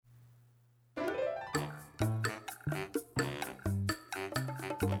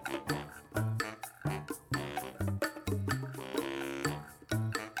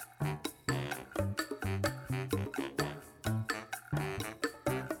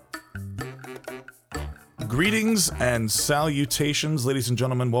Greetings and salutations, ladies and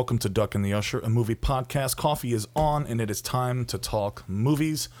gentlemen. Welcome to Duck and the Usher, a movie podcast. Coffee is on, and it is time to talk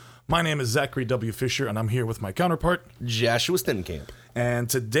movies. My name is Zachary W. Fisher, and I'm here with my counterpart, Joshua Stenkamp. And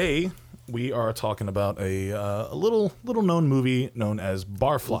today we are talking about a little known movie known as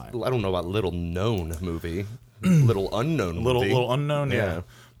Barfly. I don't know about little known movie, little unknown movie. Little unknown, yeah.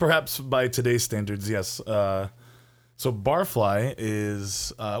 Perhaps by today's standards, yes. So Barfly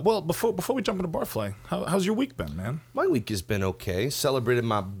is before we jump into Barfly, how's your week been, man? My week has been okay. Celebrated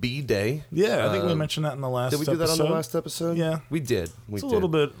my B-Day. Yeah, I think we mentioned that in the last episode. Did we do that on the last episode? Yeah. We did. It's a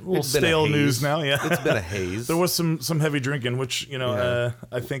little stale news now, yeah. It's been a haze. There was some heavy drinking, which, I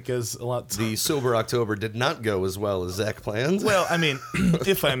think is a lot. The Sober October did not go as well as Zach planned. Well, I mean,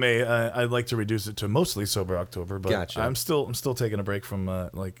 if I may, I'd like to reduce it to mostly Sober October, but gotcha. I'm still taking a break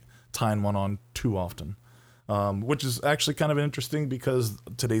from tying one on too often. Which is actually kind of interesting because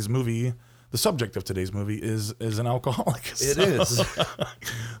the subject of today's movie is an alcoholic. It is.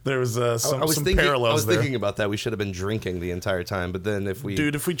 There's some parallels I was there. thinking about that. We should have been drinking the entire time, but then if we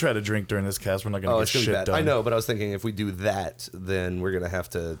try to drink during this cast, we're not going to get shit done. I know, but I was thinking if we do that, then we're going to have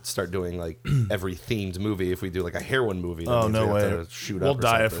to start doing every themed movie. If we do a heroin movie, oh no way, we'll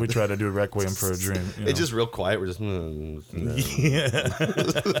die if we try to do Requiem for a Dream. It's just real quiet. We're just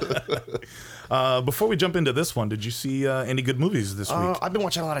Yeah. Before we jump into this one, did you see any good movies this week? I've been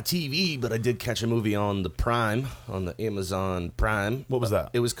watching a lot of TV, but I did catch a movie on the Amazon Prime. What was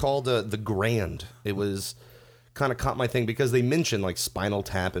that? It was called The Grand. It was kind of caught my thing because they mentioned Spinal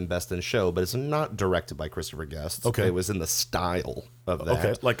Tap and Best in Show, but it's not directed by Christopher Guest. Okay. It was in the style of that.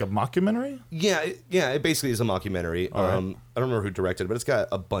 Okay, like a mockumentary? Yeah, it basically is a mockumentary. Right. I don't remember who directed it, but it's got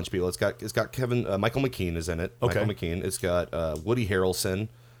a bunch of people. It's got Michael McKean is in it. Okay. Michael McKean. It's got Woody Harrelson.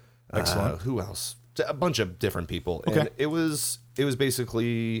 Excellent. Who else? A bunch of different people. Okay. And it was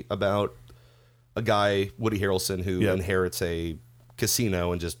basically about a guy, Woody Harrelson, who inherits a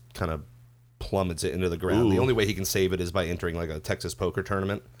casino and just kind of plummets it into the ground. Ooh. The only way he can save it is by entering a Texas poker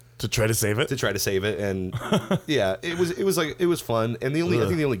tournament. To try to save it? And yeah, it was fun. And I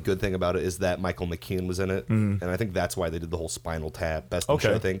think the only good thing about it is that Michael McKean was in it, and I think that's why they did the whole Spinal Tap Best in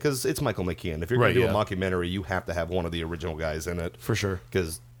Show thing, because it's Michael McKean. If you're going to do a mockumentary, you have to have one of the original guys in it for sure,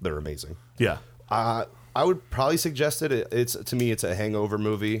 because they're amazing. Yeah. I would probably suggest it. It's a hangover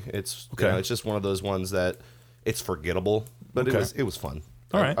movie. It's it's just one of those ones that it's forgettable, but it was fun.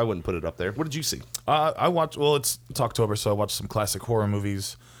 All right. I wouldn't put it up there. What did you see? I watched. Well, it's October, so I watched some classic horror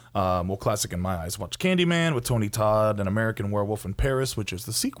movies. Classic in my eyes. Watched Candyman with Tony Todd, and American Werewolf in Paris, which is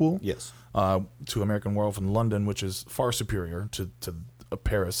the sequel. Yes. To American Werewolf in London, which is far superior to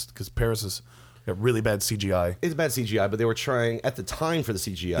Paris, because Paris is got really bad CGI. It's bad CGI, but they were trying at the time for the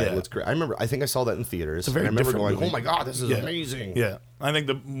CGI. It looks great. I think I saw that in theaters. It's a very and I remember different going, movie. "Oh my god, this is amazing!" Yeah, I think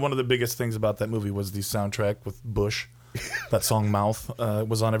one of the biggest things about that movie was the soundtrack with Bush. That song "Mouth"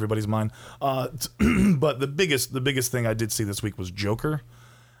 was on everybody's mind. But the biggest thing I did see this week was Joker,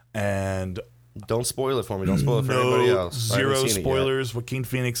 and don't spoil it for me. Don't spoil it for anybody else. Zero spoilers. Joaquin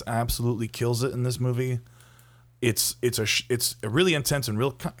Phoenix absolutely kills it in this movie. It's a really intense and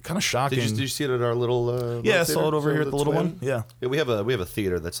real kind of shocking. Did you see it at our little? I saw it over here at the little one. Yeah, we have a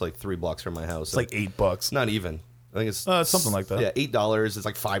theater that's 3 blocks from my house. It's like $8. Not even. I think it's something like that. Yeah, $8. It's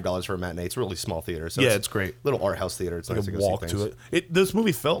 $5 for a matinee. It's a really small theater. So it's great. Little art house theater. It's like nice a to walk go see to it. This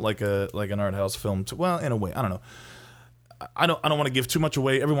movie felt like an art house film. Well, in a way, I don't know. I don't want to give too much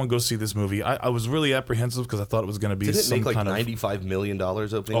away. Everyone go see this movie. I was really apprehensive because I thought it was going to be Did it some make kind of $95 million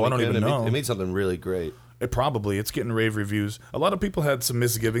opening? Oh, I don't even know. It made something really great. It's getting rave reviews. A lot of people had some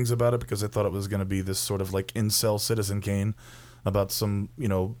misgivings about it because they thought it was going to be this sort of incel Citizen Kane about some,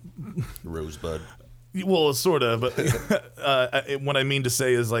 Rosebud. Well, sort of, but what I mean to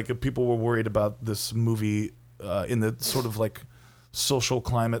say is people were worried about this movie in the sort of social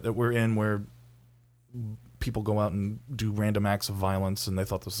climate that we're in, where people go out and do random acts of violence, and they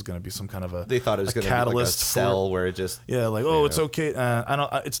thought this was going to be some kind of they thought it was going to be like a cell where it just it's okay.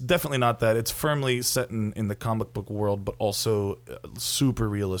 It's definitely not that. It's firmly set in the comic book world, but also super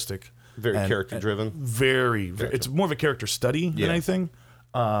realistic, very character driven. It's more of a character study than anything.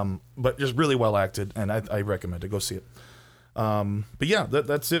 But just really well acted, and I recommend it. Go see it. But yeah,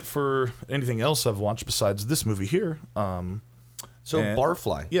 that's it for anything else I've watched besides this movie here.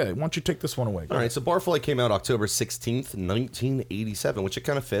 Barfly. Yeah, why don't you take this one away? All right, so Barfly came out October 16th, 1987, which it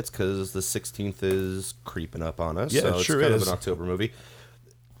kind of fits because the 16th is creeping up on us. Yeah, so it sure it's kind is. of an October movie.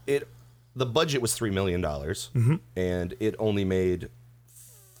 The budget was $3 million, and it only made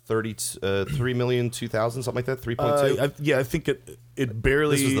 $3 million, 2,000, something like that, 3.2. Yeah, I think it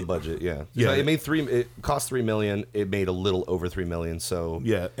barely. This was the budget. Yeah, yeah. It made it cost $3 million. It made a little over $3 million. So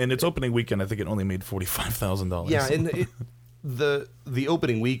yeah, and its opening weekend, I think it only made $45,000. Yeah, and the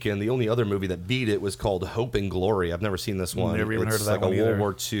opening weekend, the only other movie that beat it was called Hope and Glory. I've never seen this one. Never even heard of that like one a either. World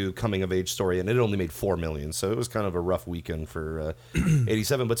War II coming of age story, and it only made $4 million. So it was kind of a rough weekend for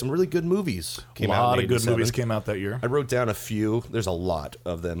 '87. But some really good movies came out. A lot in of good 87. movies came out that year. I wrote down a few. There's a lot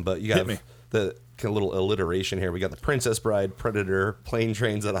of them, but you got the kind of little alliteration here. We got The Princess Bride, Predator, Plane,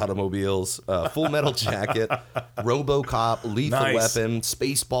 Trains, and Automobiles, Full Metal Jacket, RoboCop, Lethal Weapon,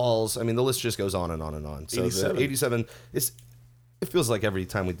 Spaceballs. I mean, the list just goes on and on and on. So 87 is. It feels like every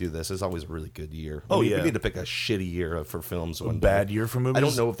time we do this, it's always a really good year. We need to pick a shitty year for films. A bad year for movies? I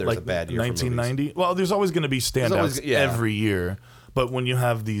don't know if there's a bad year 1990? for movies. Well, there's always going to be standouts every year. But when you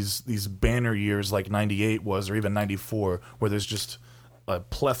have these banner years like 98 was, or even 94, where there's just a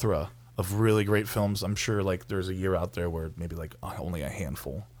plethora of really great films, I'm sure like there's a year out there where maybe like only a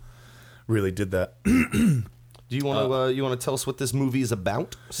handful really did that. Do you want to tell us what this movie is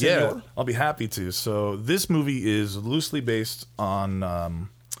about, Senor? Yeah, I'll be happy to. So this movie is loosely based on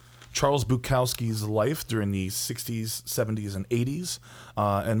Charles Bukowski's life during the 60s, 70s, and 80s.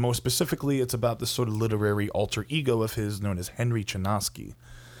 And more specifically, it's about this sort of literary alter ego of his known as Henry Chinaski.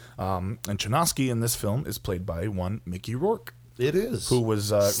 And Chinaski in this film is played by one Mickey Rourke. It is. Who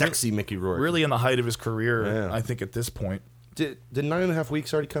was sexy Mickey Rourke. Really in the height of his career, I think, at this point. Did 9.5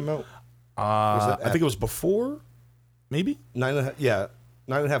 Weeks already come out? I think it was before, maybe?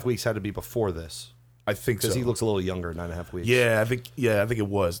 9.5 Weeks had to be before this. I think so. Because he looks a little younger, 9.5 Weeks. Yeah, I think it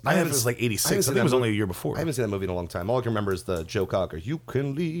was. 9.5 was like 86. I think it was only a year before. I haven't seen that movie in a long time. All I can remember is the Joe Cocker, "You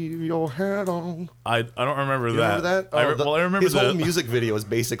can leave your hat on." I don't remember that. Remember that? I remember his whole music video is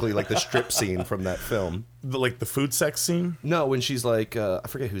basically like the strip scene from that film. The food sex scene? No, when she's like, I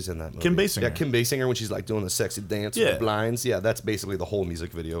forget who's in that movie. Kim Basinger. Yeah, Kim Basinger when she's like doing the sexy dance with blinds. Yeah, that's basically the whole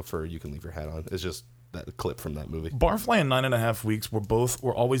music video for "You Can Leave Your Hat On." It's just that clip from that movie. Barfly and 9.5 Weeks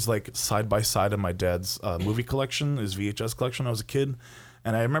were always like side by side in my dad's movie collection, his VHS collection when I was a kid.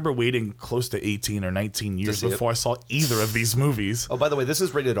 And I remember waiting close to 18 or 19 years before I saw either of these movies. Oh, by the way, this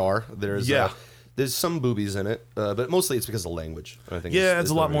is rated R. There's some boobies in it, but mostly it's because of language. I think it's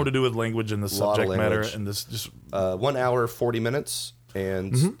a lot more to do with language and the subject matter. And this just 1 hour, 40 minutes.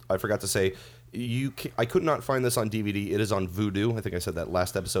 And I forgot to say, I could not find this on DVD. It is on Vudu. I think I said that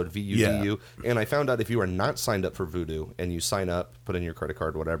last episode, VUDU. And I found out if you are not signed up for Vudu and you sign up, put in your credit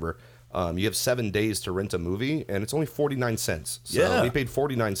card, whatever, you have 7 days to rent a movie, and it's only 49 cents. So we paid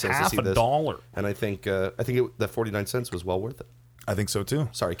 49 cents to see this. $half. And I think that 49 cents was well worth it. I think so too.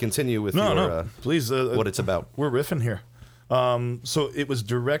 Sorry, continue with please, what it's about. We're riffing here. So it was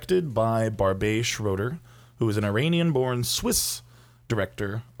directed by Barbet Schroeder, who is an Iranian-born Swiss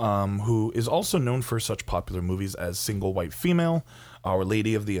director who is also known for such popular movies as Single White Female, Our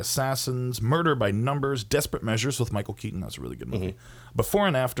Lady of the Assassins, Murder by Numbers, Desperate Measures with Michael Keaton. That's a really good movie. Before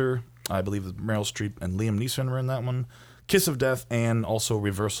and After, I believe Meryl Streep and Liam Neeson were in that one. Kiss of Death, and also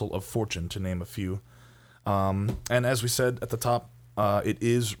Reversal of Fortune, to name a few. And as we said at the top, it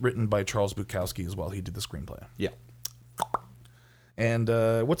is written by Charles Bukowski as well. He did the screenplay. Yeah. And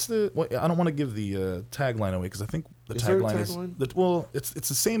I don't want to give the tagline away because I think the tagline is it's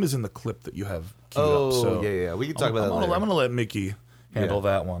the same as in the clip that you have queued up. So yeah. We can talk about that later. I'm going to let Mickey handle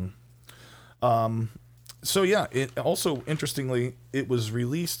that one. So yeah, it also interestingly it was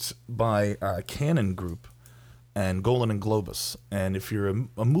released by Cannon Group and Golan and Globus. And if you're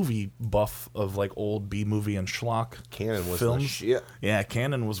a movie buff of like old B movie and schlock Cannon was films, the shit. Yeah,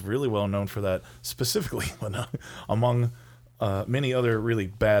 Cannon was really well known for that, specifically among many other really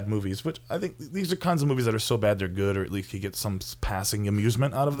bad movies, which I think these are kinds of movies that are so bad they're good, or at least you get some passing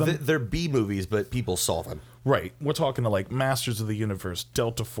amusement out of them. They're B movies, but people saw them. Right. We're talking to like Masters of the Universe,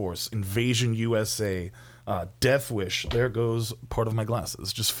 Delta Force, Invasion USA, Death Wish. There goes part of my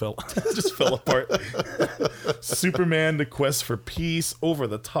glasses. Just fell apart. Superman, The Quest for Peace, Over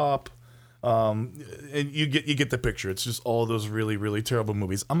the Top. And you get the picture. It's just all those really, really terrible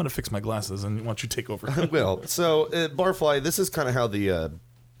movies. I'm gonna fix my glasses, and why don't you take over? Well, so Barfly, this is kind of how the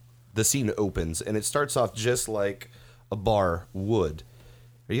scene opens, and it starts off just like a bar would.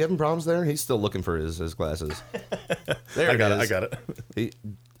 Are you having problems there? He's still looking for his glasses. There I got it.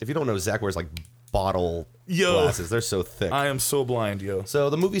 If you don't know, Zach wears like bottle glasses. They're so thick. I am so blind, yo. So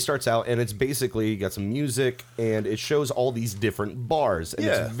the movie starts out, and it's basically got some music, and it shows all these different bars. And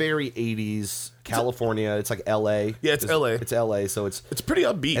it's very 80s California. It's like L.A. Yeah, it's L.A. It's L.A., so it's pretty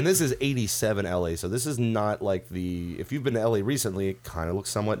upbeat. And this is 87 L.A., so this is not like if you've been to L.A. recently, it kind of looks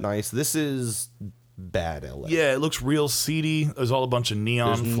somewhat nice. This is bad LA. Yeah, it looks real seedy. There's all a bunch of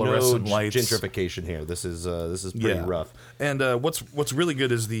neon fluorescent lights. Gentrification here. This is pretty rough. And what's really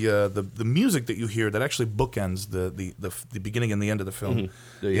good is the music that you hear that actually bookends the beginning and the end of the film.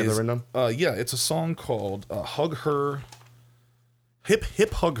 Do you have that written down? Yeah, it's a song called "Hug Her."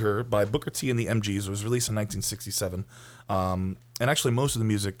 Hip Hug Her by Booker T and the MGs. It was released in 1967. And actually most of the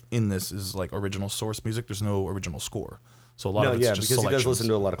music in this is like original source music. There's no original score. So a lot of it's just because he does listen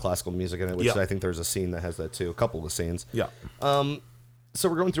to a lot of classical music in it, which Yeah. I think there's a scene that has that too. A couple of scenes. Yeah. So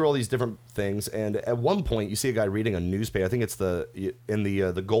we're going through all these different things, and at one point you see a guy reading a newspaper. I think it's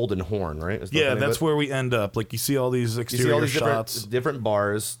the Golden Horn, right? Yeah, that's where we end up. Like you see all these exterior shots, different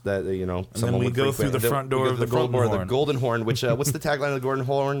bars that and then we go through the front door of the Golden Horn. The Golden Horn, which what's the tagline of the Golden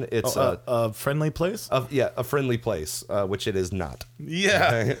Horn? It's a friendly place. A friendly place, which it is not.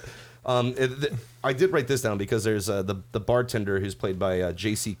 Yeah. I did write this down because there's the bartender who's played by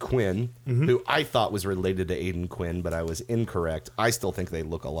J.C. Quinn, who I thought was related to Aidan Quinn, but I was incorrect. I still think they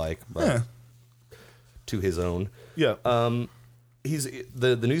look alike, but to his own. Yeah. He's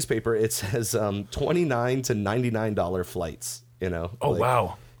the newspaper. It says $29 to $99 flights. Oh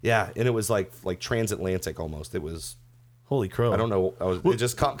wow. Yeah, and it was like transatlantic almost. It was. Holy crow. I don't know. It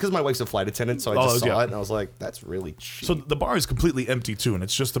just caught because my wife's a flight attendant, so I just saw it and I was like, "That's really cheap." So the bar is completely empty too, and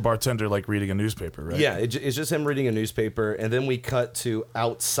it's just the bartender like reading a newspaper, right? Yeah, it's just him reading a newspaper, and then we cut to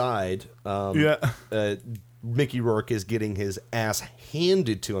outside. Mickey Rourke is getting his ass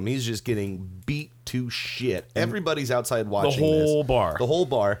handed to him. He's just getting beat to shit. Everybody's outside watching the whole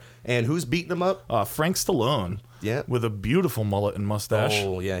bar. And who's beating him up? Frank Stallone. Yeah, with a beautiful mullet and mustache.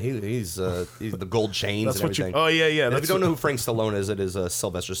 Oh yeah, he's the gold chains. That's and what everything. Oh yeah. And if you don't know who Frank Stallone is, it is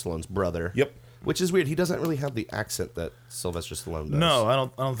Sylvester Stallone's brother. Yep. Which is weird. He doesn't really have the accent that Sylvester Stallone does. No, I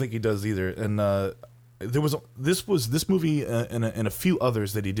don't think he does either. And this movie and a few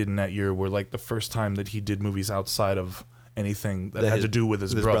others that he did in that year were like the first time that he did movies outside of anything that had to do with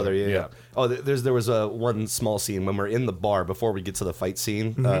his brother. Yeah. Oh, there was one small scene when we're in the bar before we get to the fight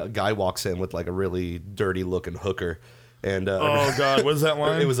scene. A guy walks in with like a really dirty looking hooker. And oh god, what is that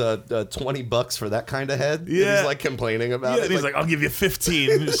line? It was $20 for that kind of head. Yeah, and he's like complaining about it. And he's like, "I'll give you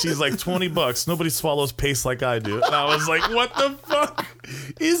 15." She's like, $20. Nobody swallows paste like I do. And I was like, "What the fuck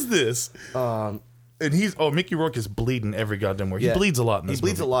is this?" And Mickey Rourke is bleeding every goddamn where. He bleeds a lot in this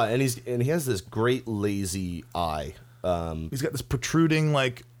movie. He bleeds a lot, and he has this great lazy eye. He's got this protruding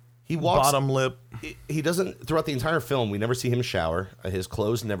he walks, bottom lip. He doesn't throughout the entire film. We never see him shower. His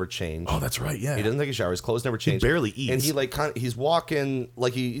clothes never change. Oh, that's right. Yeah, he doesn't take a shower. His clothes never change. He barely eats. And he's walking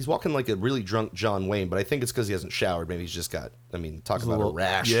like he's walking like a really drunk John Wayne. But I think it's because he hasn't showered. Maybe he's just got. I mean, talk about a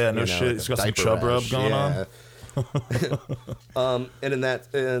rash. Yeah, no shit. He's got some chub rub going on. And in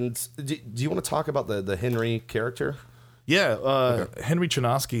that, do you want to talk about the Henry character? Yeah, okay. Henry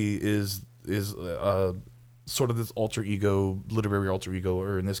Chinaski is sort of this alter ego, literary alter ego,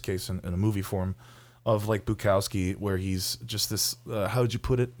 or in this case, in a movie form, of like Bukowski, where he's just this. How would you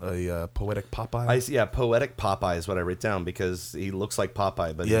put it? A poetic Popeye. Poetic Popeye is what I wrote down because he looks like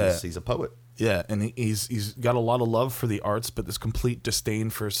Popeye, but he's a poet. Yeah, and he's got a lot of love for the arts, but this complete disdain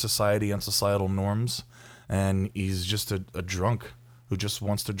for society and societal norms, and he's just a drunk who just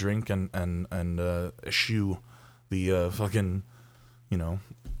wants to drink and eschew the fucking,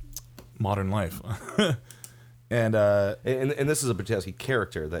 modern life. And this is a Bukowski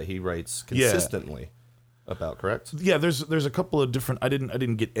character that he writes consistently about, correct? Yeah, there's a couple of different. I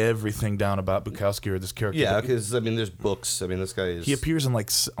didn't get everything down about Bukowski or this character. Yeah, because there's books. this guy is. He appears in I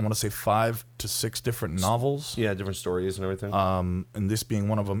want to say 5 to 6 different novels. Yeah, different stories and everything. And this being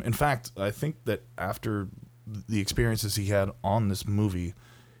one of them. In fact, I think that after the experiences he had on this movie,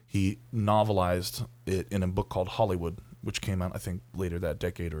 he novelized it in a book called Hollywood, which came out, I think, later that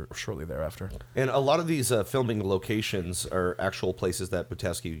decade or shortly thereafter. And a lot of these filming locations are actual places that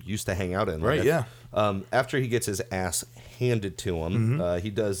Bukowski used to hang out in. Right, yeah. After he gets his ass handed to him,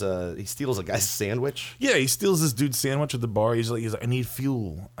 he steals a guy's sandwich. Yeah, he steals this dude's sandwich at the bar. He's like, I need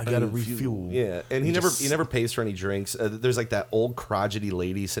fuel. I gotta refuel. Yeah, and he never pays for any drinks. There's like that old crotchety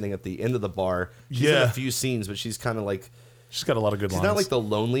lady sitting at the end of the bar. She's in a few scenes, but she's kind of like... She's got a lot of good lines. She's not like the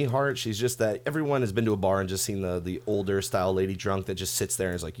lonely heart. She's just that everyone has been to a bar and just seen the older style lady drunk that just sits there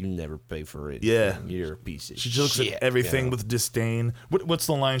and is like, you never pay for it. Yeah. You're a piece of shit. She looks at everything with disdain. What's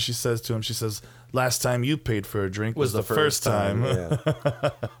the line she says to him? She says, "Last time you paid for a drink was the first time." Yeah.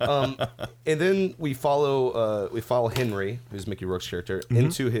 And then we follow Henry, who's Mickey Rourke's character,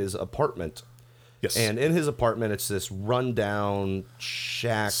 into his apartment. Yes. And in his apartment, it's this rundown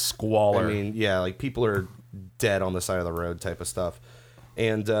shack. Squalor. I mean, yeah, like people are dead on the side of the road type of stuff.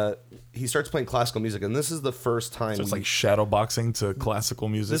 And he starts playing classical music, and this is the first time... So it's like shadow boxing to classical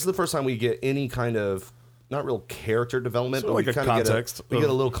music? This is the first time we get any kind of, not real character development, but like a context. We get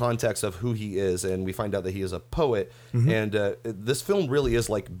a little context of who he is, and we find out that he is a poet. And this film really is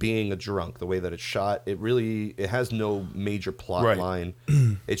like being a drunk, the way that it's shot. It has no major plot line.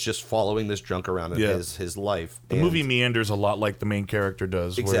 It's just following this drunk around in his life. The movie meanders a lot like the main character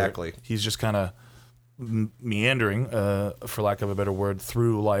does. Exactly. He's just kind of meandering, for lack of a better word,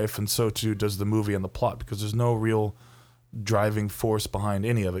 through life, and so too does the movie and the plot, because there's no real driving force behind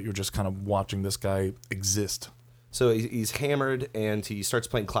any of it. You're just kind of watching this guy exist. So he's hammered, and he starts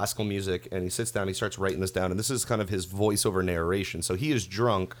playing classical music, and he sits down, he starts writing this down, and this is kind of his voiceover narration. So he is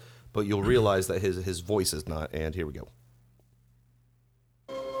drunk, but you'll realize that his voice is not, and here we go.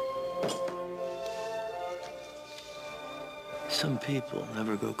 Some people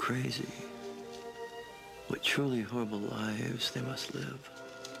never go crazy. What truly horrible lives they must live.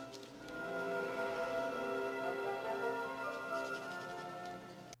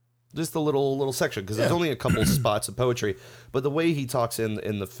 Just a little section, because there's only a couple spots of poetry, but the way he talks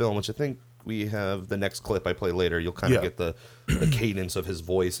in the film, which I think we have the next clip I play later, you'll kind of get the cadence of his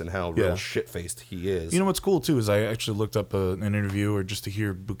voice and how real shit-faced he is. You know what's cool too is I actually looked up an interview or just to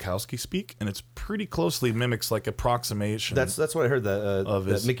hear Bukowski speak, and it's pretty closely mimics like approximation. That's what I heard,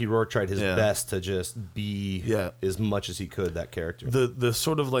 that Mickey Rourke tried his best to just be as much as he could that character. The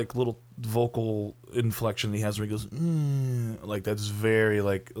sort of like little vocal inflection he has where he goes like that's very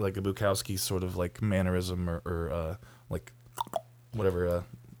like a Bukowski sort of like mannerism or like whatever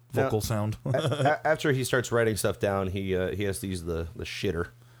vocal sound. After he starts writing stuff down, he has to use the shitter.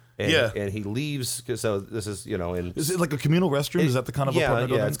 And he leaves. So this is, is it like a communal restroom? Is that the kind of apartment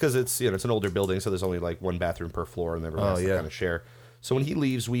building? Yeah, it's because it's it's an older building, so there's only like one bathroom per floor, and everyone has to kind of share. So when he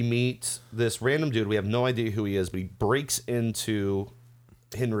leaves, we meet this random dude. We have no idea who he is, but he breaks into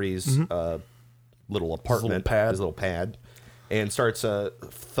Henry's little apartment, his little pad, and starts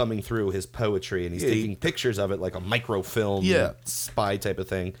thumbing through his poetry, and he's taking pictures of it like a microfilm spy type of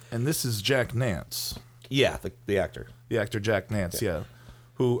thing. And this is Jack Nance. Yeah, the actor. The actor Jack Nance,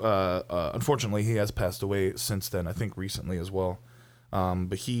 who unfortunately he has passed away since then, I think recently as well.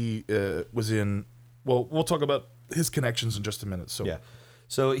 But he was in, well, we'll talk about his connections in just a minute.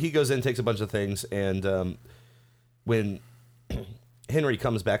 So he goes in, takes a bunch of things, and when Henry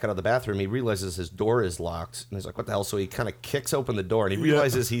comes back out of the bathroom, he realizes his door is locked, and he's like, what the hell? So he kind of kicks open the door, and he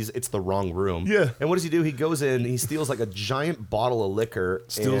realizes it's the wrong room. And what does he do? He goes in, he steals like a giant bottle of liquor,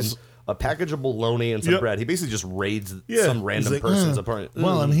 and a package of bologna and some bread. He basically just raids some random person's apartment.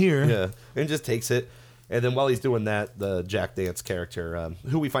 Well, I'm here. And just takes it. And then while he's doing that, the Jack Nance character,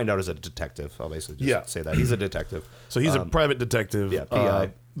 who we find out is a detective, I'll basically just say that. He's a detective. So he's a private detective.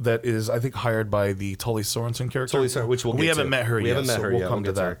 PI. That is, I think, hired by the Tully Sorensen character. Tully Sorensen, which we haven't met her yet. We haven't met her yet. We'll come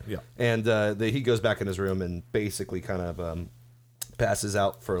to that. And he goes back in his room and basically kind of passes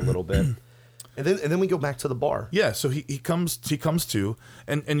out for a little bit. And then we go back to the bar. Yeah, so he comes to,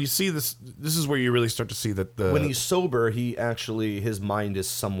 and you see this is where you really start to see that when he's sober, his mind is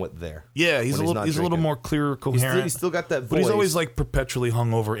somewhat there. Yeah, he's a little more clear, coherent. He's still got that voice. But he's always like perpetually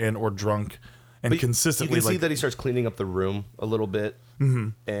hungover and or drunk. And consistently, you can see that he starts cleaning up the room a little bit,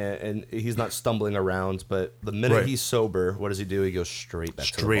 and he's not stumbling around. But the minute he's sober, what does he do? He goes straight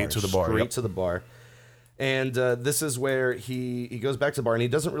to the bar. Straight to the bar. And this is where he goes back to the bar, and he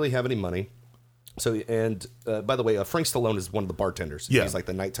doesn't really have any money. So, and by the way, Frank Stallone is one of the bartenders. Yeah. He's like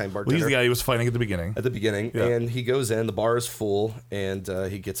the nighttime bartender. Well, he's the guy he was fighting at the beginning. And he goes in, the bar is full, and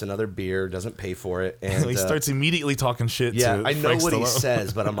he gets another beer, doesn't pay for it. And he starts immediately talking shit to I know Frank what Stallone. he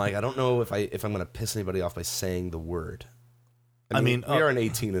says, but I'm like, I don't know if I'm going to piss anybody off by saying the word. I mean, we are an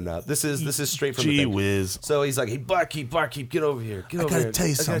 18 and up. This is straight from the thing. Gee whiz. So he's like, hey, barkeep, get over here. I gotta tell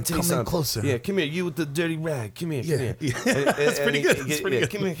you something. Come in closer. Yeah, come here. You with the dirty rag. Come here. That's pretty good.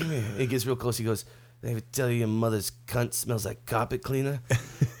 Come here. He gets real close. He goes, they would tell you your mother's cunt smells like carpet cleaner.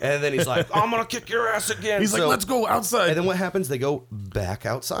 And then he's like, I'm going to kick your ass again. He's like, let's go outside. And then what happens? They go back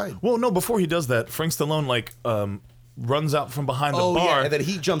outside. Well, no, before he does that, Frank Stallone, runs out from behind the bar. Yeah, and then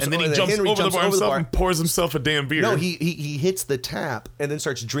he jumps over the bar himself and pours himself a damn beer. No, he hits the tap and then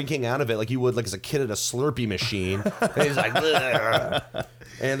starts drinking out of it like you would like as a kid at a Slurpee machine. And he's like, ugh.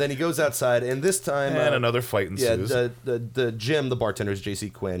 And then he goes outside, and this time... And another fight ensues. Yeah, the Jim, the bartender, is J.C.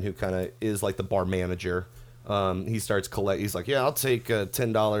 Quinn, who kind of is like the bar manager. He starts He's like, yeah, I'll take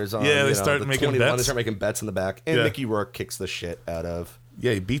 $10 on. Yeah, they start making bets. They start making bets in the back, and Mickey Rourke kicks the shit out of.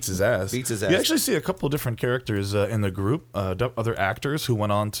 Yeah, he beats his ass. You actually see a couple of different characters in the group, other actors who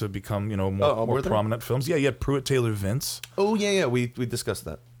went on to become more prominent films. Yeah, you had Pruitt Taylor Vince. Oh yeah, we discussed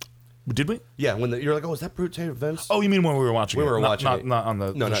that. Did we? Yeah, when you're like, oh, is that Brute Vince? Oh, you mean when we were watching? We were watching it. Not on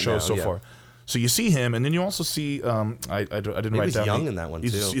the show so far. So you see him, and then you also see. I didn't write down. He's young in that one too.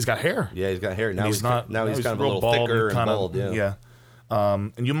 He's got hair. Yeah, he's got hair. Now he's not. Now he's kind of a little bald thicker and bald. Yeah.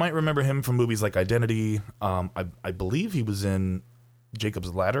 And you might remember him from movies like Identity. I believe he was in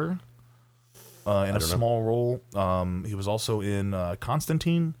Jacob's Ladder in a small role. He was also in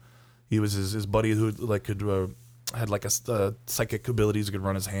Constantine. He was his buddy who had like a psychic abilities, could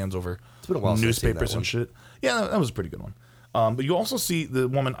run his hands over newspapers and shit. Yeah, that was a pretty good one. But you also see the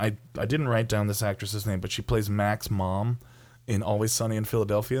woman, I didn't write down this actress's name, but she plays Mac's mom in Always Sunny in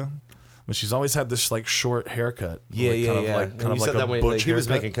Philadelphia. But she's always had this like short haircut. Kind of like a butch haircut. He was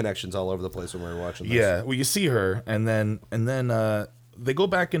making connections all over the place when we were watching this. Yeah, well, you see her, and then they go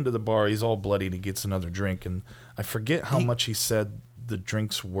back into the bar. He's all bloody, and he gets another drink, and I forget how much he said the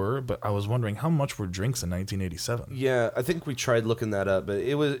drinks were, but I was wondering how much were drinks in 1987. Yeah, I think we tried looking that up, but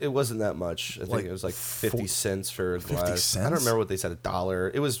it wasn't that much. I think it was like 50 cents for a glass. 50 cents? I don't remember what they said.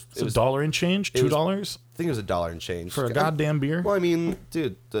 $1. It was $1 and change. $2. I think it was $1 and change for a goddamn beer. Well, I mean,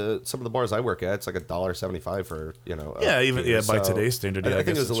 dude, some of the bars I work at, it's like $1.75 for by today's standard. I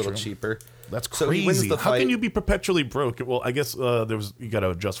think it was a little cheaper. That's crazy. How can you be perpetually broke? Well, I guess you got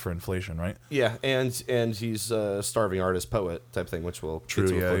to adjust for inflation, right? Yeah, and he's a starving artist poet type thing, which we'll get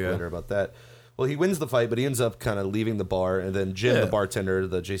to a later about that. Well, he wins the fight, but he ends up kind of leaving the bar, and then Jim, the bartender,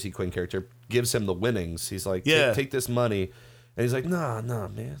 the J.C. Quinn character, gives him the winnings. He's like, take this money. And he's like, no,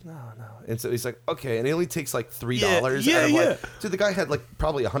 man, no. And so he's like, okay. And he only takes like $3. Yeah. Dude, the guy had like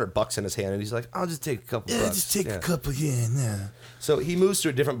probably $100 in his hand, and he's like, I'll just take a couple bucks. Just take a couple, yeah. So he moves to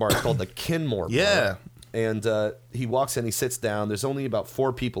a different bar called the Kenmore Bar. Yeah. And he walks in, he sits down. There's only about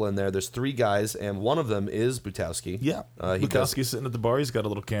 4 people in there. There's 3 guys, and one of them is Bukowski. Yeah. Bukowski's sitting at the bar. He's got a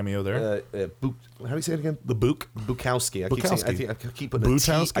little cameo there. How do you say it again? Bukowski. I keep putting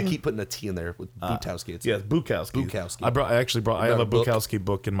I keep putting a T in there with Bukowski. Bukowski. I have a Bukowski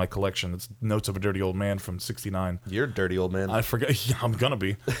book in my collection. It's Notes of a Dirty Old Man from '69. You're a dirty old man. I forgot. Yeah, I'm gonna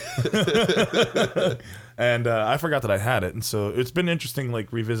be. And I forgot that I had it, and so it's been interesting,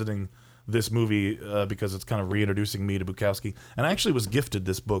 like revisiting this movie because it's kind of reintroducing me to Bukowski. And I actually was gifted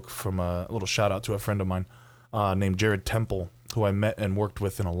this book from a little shout out to a friend of mine named Jared Temple, who I met and worked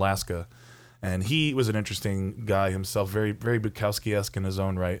with in Alaska. And he was an interesting guy himself, very, very Bukowski-esque in his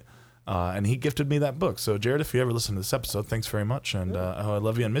own right. And he gifted me that book. So, Jared, if you ever listen to this episode, thanks very much. And I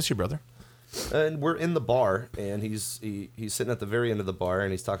love you and miss you, brother. And we're in the bar, and he's sitting at the very end of the bar,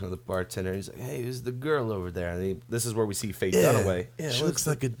 and he's talking to the bartender. And he's like, "Hey, who's the girl over there?" And this is where we see Faye Dunaway. Yeah, she looks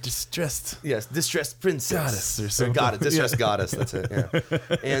like a distressed princess, goddess or something. Distressed goddess. That's it. Yeah.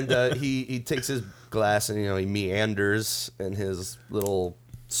 And he takes his glass and he meanders in his little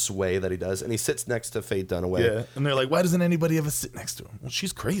sway that he does, and he sits next to Faye Dunaway. Yeah, and they're like, "Why doesn't anybody ever sit next to him?" Well,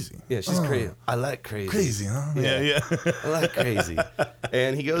 she's crazy. Yeah, she's crazy. I like crazy. Crazy, huh? Yeah. I like crazy.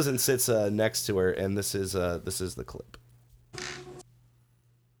 And he goes and sits next to her, and this is the clip.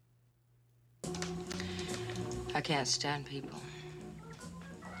 I can't stand people.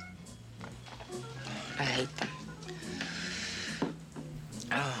 I hate them.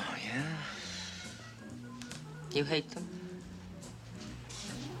 Oh, yeah? You hate them?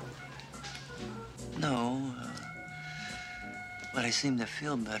 No, but I seem to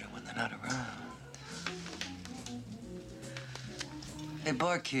feel better when they're not around. Hey,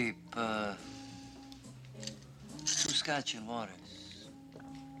 barkeep, 2 scotch and waters.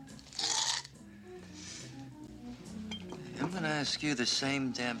 I'm gonna ask you the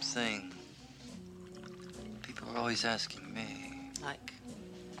same damn thing. People are always asking me. Like,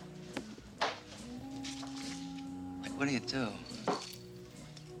 what do you do?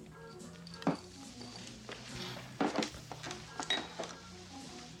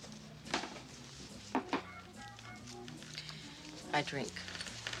 I drink.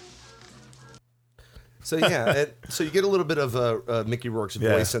 So yeah, so you get a little bit of Mickey Rourke's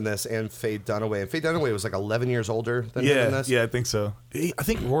voice in this, and Faye Dunaway. And Faye Dunaway was like 11 years older than him in this. Yeah, I think so. I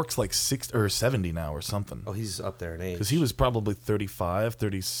think Rourke's like 60 or 70 now or something. Oh, he's up there in age. Because he was probably 35,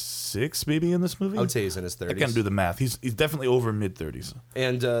 36 maybe in this movie. I would say he's in his 30s. I can't do the math. He's definitely over mid-30s.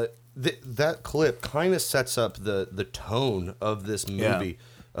 And that clip kind of sets up the tone of this movie,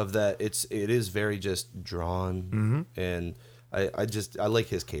 of that it is very just drawn, and I like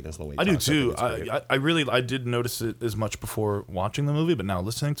his cadence and the way he talks. I do too. I did notice it as much before watching the movie, but now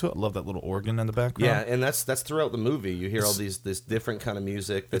listening to it, I love that little organ in the background. Yeah, and that's throughout the movie. You hear all this different kind of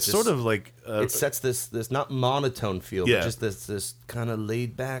music. It's sort of like it sets this not monotone feel, but just this kind of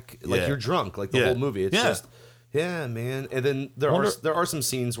laid back, like you're drunk, like the whole movie. It's just man. And then there are some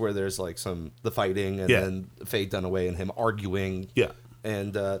scenes where there's like the fighting, and then Faye Dunaway and him arguing. Yeah,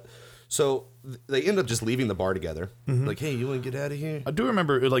 and So they end up just leaving the bar together. Like, hey, you want to get out of here? I do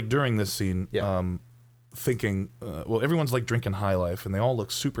remember, like, during this scene, thinking, well, everyone's like drinking High Life, and they all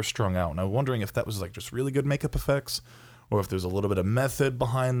look super strung out. And I'm wondering if that was like just really good makeup effects, or if there's a little bit of method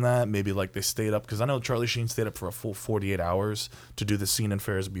behind that. Maybe like they stayed up, because I know Charlie Sheen stayed up for a full 48 hours to do the scene in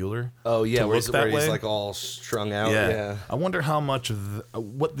Ferris Bueller. Oh yeah, where he's like all strung out. Yeah. I wonder how much of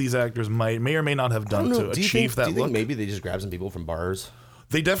what these actors may or may not have done to achieve that look. Do you think maybe they just grabbed some people from bars?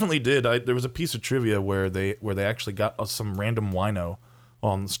 They definitely did. There was a piece of trivia where they actually got some random wino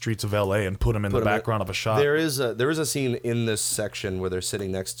on the streets of LA and put him in the background of a shot. There is a scene in this section where they're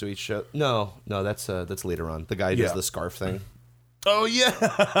sitting next to each other. No, that's later on. The guy does the scarf thing. Oh yeah,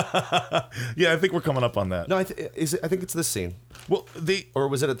 yeah. I think we're coming up on that. No, I think it's this scene. Well, or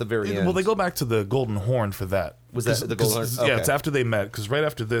was it at the very end? Well, they go back to the Golden Horn for that. Was that the Golden Horn? Okay. Yeah, it's after they met, because right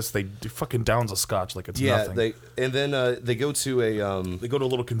after this, they fucking downs a scotch like it's nothing. They go to a they go to a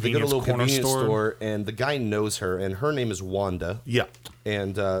little convenience store, and the guy knows her, and her name is Wanda. Yeah,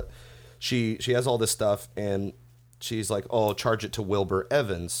 and she has all this stuff, and she's like, "Oh, charge it to Wilbur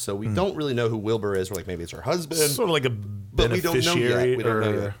Evans." So we don't really know who Wilbur is. We're like, maybe it's her husband. Sort of like a beneficiary. We don't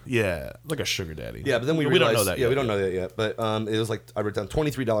know yet. Yeah, like a sugar daddy. Yeah, but then we don't know that yet. Yeah, we don't know that yet. But it was like, I wrote down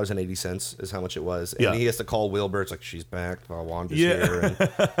 $23.80 is how much it was. And he has to call Wilbur. It's like, she's back. Wanda's here.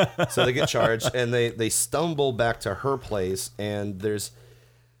 And so they get charged, and they stumble back to her place, and there's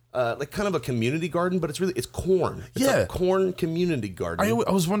like kind of a community garden, but it's corn. It's a corn community garden.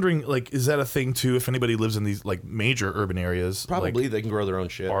 I was wondering, like, is that a thing too? If anybody lives in these like major urban areas, probably they can grow their own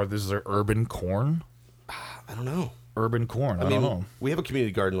shit. Is there urban corn? I don't know. Urban corn. I don't know. We have a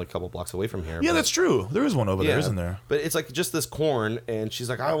community garden like a couple blocks away from here. Yeah, that's true. There is one over there, isn't there? But it's like just this corn, and she's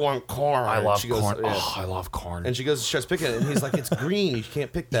like, "I want corn." I love corn. Oh, I love corn. And she starts picking it, and he's like, "It's green. You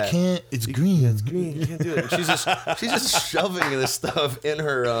can't pick that. You can't. It's green. It's green. You can't do it." And she's just shoving this stuff in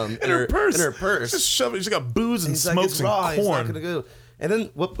her purse. In her purse. Just shoving. She's got booze and smokes like, it's raw. and corn. It's not gonna go. And then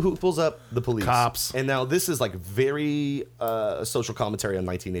who pulls up? The police. Cops. And now this is like very social commentary on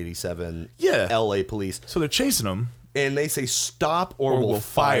 1987. Yeah. LA police. So they're chasing them. And they say, "Stop or we'll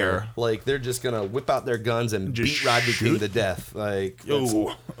fire." Like, they're just going to whip out their guns and beat Rodney King to death. Like, that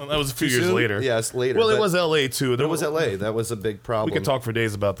was a few years later. Yeah, it's later. Well, it was L.A. too. It was L.A. That was a big problem. We could talk for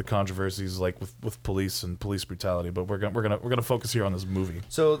days about the controversies, like with police and police brutality, but we're gonna focus here on this movie.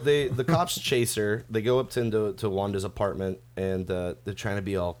 So the cops chase her. They go up to Wanda's apartment, and they're trying to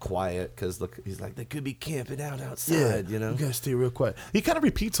be all quiet because he's like, they could be camping out outside. You know, you gotta stay real quiet. He kind of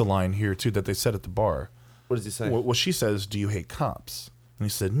repeats a line here too that they said at the bar. What does he say? Well, she says, "Do you hate cops?" And he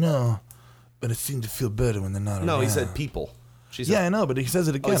said, "No, but it seemed to feel better when they're not around." No, he said people. She said, I know, but he says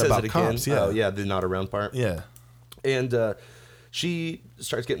it again about cops. Yeah, the not around part. Yeah, and she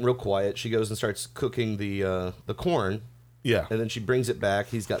starts getting real quiet. She goes and starts cooking the corn. Yeah, and then she brings it back.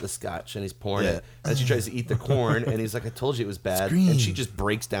 He's got the scotch and he's pouring it. And she tries to eat the corn, and he's like, "I told you it was bad." And she just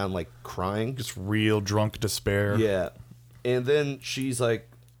breaks down like crying, just real drunk despair. Yeah, and then she's like,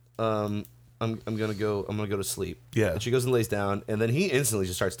 I'm gonna go to sleep. Yeah. And she goes and lays down, and then he instantly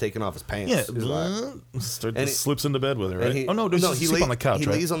just starts taking off his pants. Yeah. He slips into bed with her, right? He sleep on the couch, He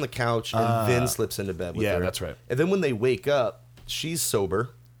right? lays on the couch and then slips into bed with her. Yeah, that's right. And then when they wake up, she's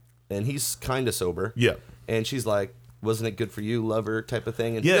sober, and he's kind of sober. Yeah. And she's like, "Wasn't it good for you, lover?" type of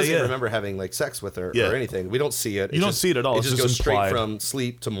thing. And he doesn't remember having like sex with her or anything. We don't see it. You don't see it at all. It just goes straight from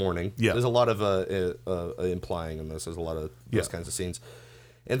sleep to morning. Yeah. There's a lot of implying in this. There's a lot of those kinds of scenes.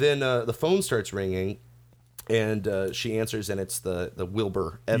 And then the phone starts ringing, and she answers, and it's the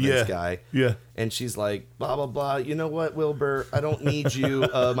Wilbur Evans guy. Yeah. And she's like, blah, blah, blah. "You know what, Wilbur? I don't need you.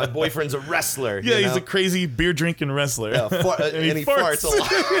 My boyfriend's a wrestler." Yeah, he's a crazy beer-drinking wrestler. Yeah, and he farts a lot.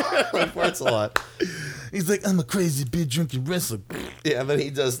 He farts a lot. He's like, "I'm a crazy beer-drinking wrestler." Yeah, and then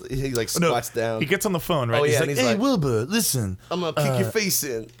he like squats down. He gets on the phone, right? Oh, yeah, he's like, "Hey, Wilbur, listen. I'm going to kick your face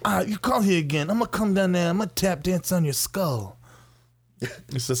in." You call here again. I'm going to come down there. I'm going to tap dance on your skull."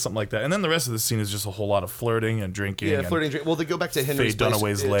 He says something like that, and then the rest of the scene is just a whole lot of flirting and drinking. Yeah, flirting. Well, they go back to Henry's place.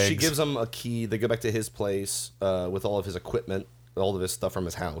 Dunaway's legs. She gives him a key. They go back to his place with all of his equipment, all of his stuff from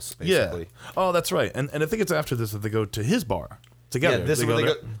his house, basically. Yeah. Oh, that's right. And I think it's after this that they go to his bar together.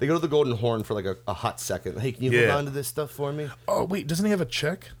 Yeah, they go to the Golden Horn for like a hot second. "Hey, can you hold on to this stuff for me?" Oh, wait, doesn't he have a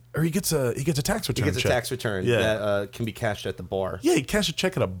check? Or he gets a tax return. He gets a tax return that can be cashed at the bar. Yeah, he cashed a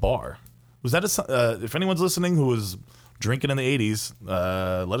check at a bar. Was that if anyone's listening who was drinking in the 80s,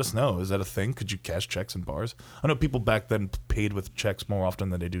 let us know. Is that a thing? Could you cash checks in bars? I know people back then paid with checks more often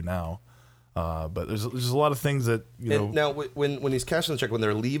than they do now. But there's a lot of things that, know. Now, when he's cashing the check, when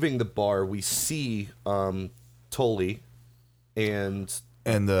they're leaving the bar, we see Tully and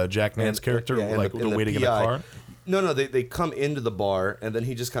Jack Nance character, they're waiting in the car. No, they come into the bar, and then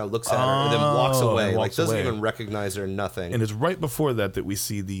he just kind of looks at her and then walks away. Doesn't even recognize her, nothing. And it's right before that we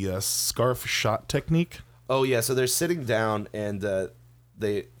see the scarf shot technique. Oh, yeah, so they're sitting down, and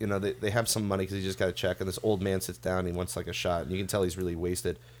they have some money because he just got a check, and this old man sits down, and he wants, like, a shot, and you can tell he's really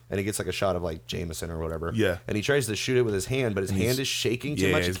wasted, and he gets, like, a shot of, like, Jameson or whatever. Yeah. And he tries to shoot it with his hand, but his hand is shaking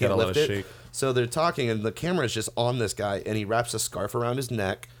too much. He can't lift it. Shake. So they're talking, and the camera is just on this guy, and he wraps a scarf around his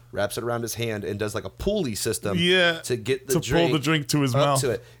neck, wraps it around his hand, and does like a pulley system to get the drink pull the drink to his mouth.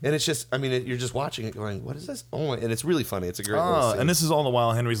 To it. And it's just, I mean, you're just watching it going, what is this? Oh, and it's really funny. It's a great little scene. And this is all the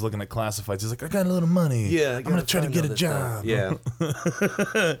while Henry's looking at classifieds. He's like, I got a little money. Yeah. I'm going to try to get a job. Yeah.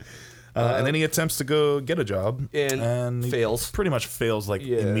 And then he attempts to go get a job. And fails. Pretty much fails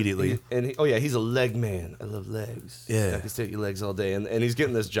immediately. He's a leg man. I love legs. Yeah. I can stare at your legs all day. And he's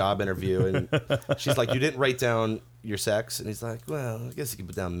getting this job interview. And she's like, you didn't write down your sex? And he's like, well, I guess you could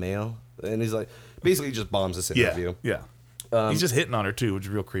put down male. And he's like, basically he just bombs this interview. Yeah. He's just hitting on her too, which is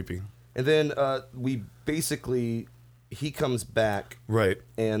real creepy. And then he comes back. Right.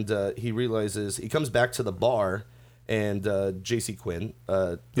 And he realizes, he comes back to the bar. And J.C. Quinn,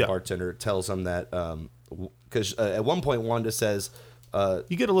 the bartender, tells him that, because at one point Wanda says...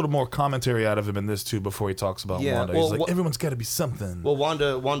 you get a little more commentary out of him in this, too, before he talks about Wanda. He's like, everyone's got to be something. Well,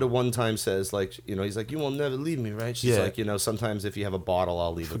 Wanda one time says, like, he's like, you will never leave me, right? She's like, sometimes if you have a bottle,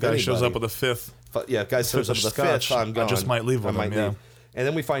 I'll leave it. The guy shows up with a fifth. Guy shows up with a fifth, I'm gone. I just might leave with him, yeah. And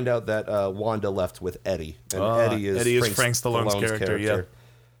then we find out that Wanda left with Eddie. And Eddie is Frank Stallone's character, yeah.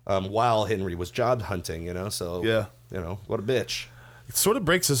 While Henry was job hunting, so... Yeah. What a bitch. It sort of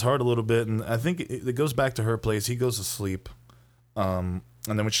breaks his heart a little bit, and I think it goes back to her place. He goes to sleep. And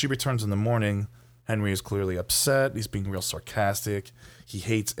then when she returns in the morning, Henry is clearly upset. He's being real sarcastic. He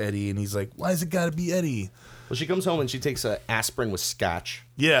hates Eddie, and he's like, why has it got to be Eddie? Well, she comes home, and she takes an aspirin with scotch.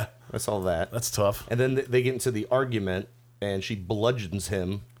 Yeah. That's all that. That's tough. And then they get into the argument, and she bludgeons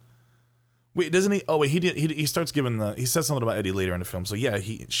him. Wait, doesn't he? Oh, wait, he starts giving he says something about Eddie later in the film. So, yeah,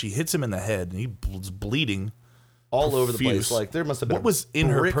 she hits him in the head, and he's bleeding. All over the place. Like, there must have been what was in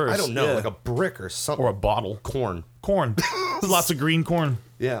her purse? I don't know, like a brick or something. Or a bottle. Corn. Lots of green corn.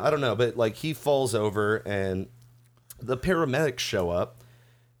 Yeah, I don't know. But, like, he falls over, and the paramedics show up.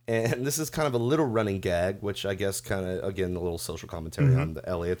 And this is kind of a little running gag, which I guess kind of, again, a little social commentary on the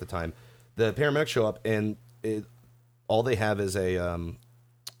LA at the time. The paramedics show up, and all they have is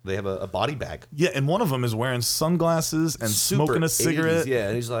they have a body bag. Yeah, and one of them is wearing sunglasses and smoking a cigarette. 80s, yeah,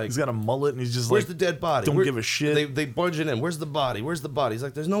 and he's like... He's got a mullet, and he's just where's the dead body? Don't give a shit. They budge it in. Where's the body? Where's the body? He's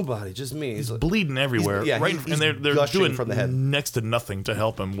like, there's no body, just me. He's like, bleeding everywhere. He's and they're doing from the head. Next to nothing to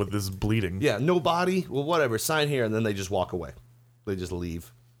help him with this bleeding. Yeah, no body? Well, whatever. Sign here, and then they just walk away. They just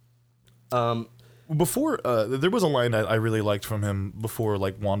leave. Before, there was a line I really liked from him before,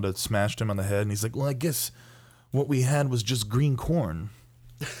 like, Wanda smashed him on the head, and he's like, well, I guess what we had was just green corn.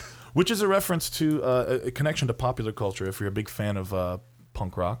 Which is a reference to a connection to popular culture. If you're a big fan of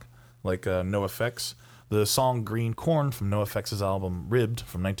punk rock, like NoFX, the song "Green Corn" from NoFX's album "Ribbed"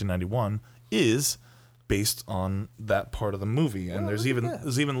 from 1991 is based on that part of the movie. And there's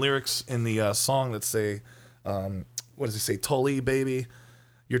even lyrics in the song that say, "What does he say? Tully, baby,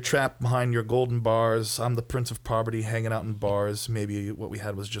 you're trapped behind your golden bars. I'm the prince of poverty, hanging out in bars. Maybe what we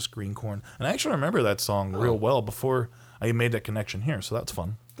had was just green corn." And I actually remember that song real well before I made that connection here. So that's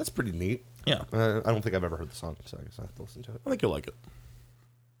fun. That's pretty neat. Yeah. I don't think I've ever heard the song, so I guess I have to listen to it. I think you'll like it.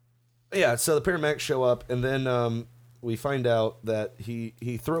 Yeah, so the paramedics show up, and then we find out that he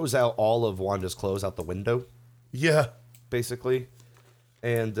throws out all of Wanda's clothes out the window. Yeah. Basically.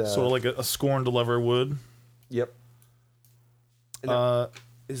 And sort of like a scorned lover would. Yep. And,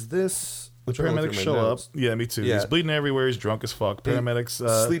 is this... The paramedics show up. Yeah, me too. Yeah. He's bleeding everywhere. He's drunk as fuck.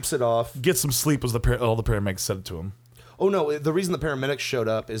 Paramedics... sleeps it off. Get some sleep was all the paramedics said to him. Oh, no, the reason the paramedics showed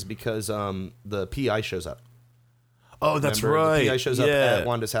up is because the PI shows up. Oh, that's right. The PI shows up at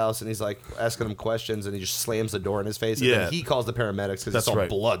Wanda's house, and he's like asking him questions, and he just slams the door in his face. And then he calls the paramedics because it's all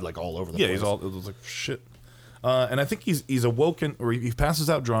blood like all over the place. Yeah, it was like, shit. And I think he's awoken, or he passes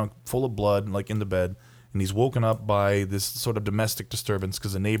out drunk, full of blood, like in the bed, and he's woken up by this sort of domestic disturbance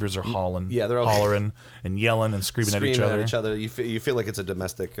because the neighbors are hollering. Yeah, they're all hollering and yelling and screaming at each other. You feel like it's a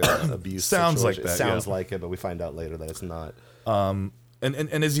domestic abuse. Sounds situation. like that. Sounds like it, but we find out later that it's not. And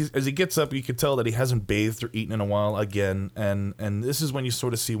as he gets up, you can tell that he hasn't bathed or eaten in a while again. And this is when you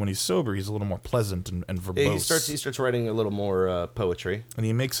sort of see when he's sober, he's a little more pleasant and verbose. He starts writing a little more poetry. And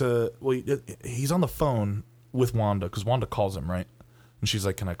he makes he's on the phone with Wanda because Wanda calls him, right? And she's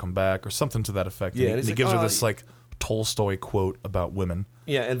like, "Can I come back?" or something to that effect. Yeah, and he gives her this like Tolstoy quote about women.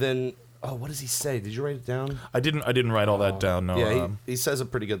 Yeah, and then what does he say? Did you write it down? I didn't write all that down. No. Yeah, he says a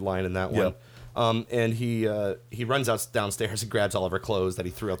pretty good line in that one. And he runs out downstairs and grabs all of her clothes that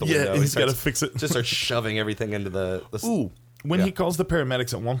he threw out the window. He's got to fix it. Just starts shoving everything into the When he calls the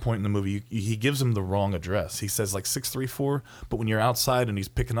paramedics at one point in the movie, he gives them the wrong address. He says like 634, but when you're outside and he's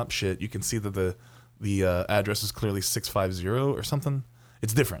picking up shit, you can see that the address is clearly 650 or something.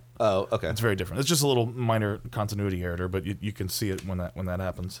 It's different. Oh, okay. It's very different. It's just a little minor continuity error, but you can see it when that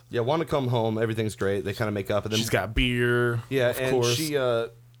happens. Yeah, want to come home. Everything's great. They kind of make up, and then she's got beer. Yeah, of and course. she and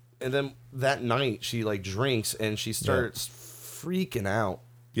then that night she like drinks and she starts freaking out.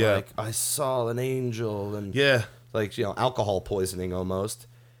 Yeah, like I saw an angel and like alcohol poisoning almost.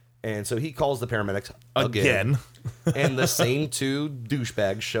 And so he calls the paramedics again. And the same two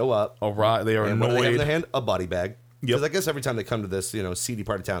douchebags show up. All right, they are and annoyed. What do they have in their hand? A body bag. Because Yep. I guess every time they come to this, seedy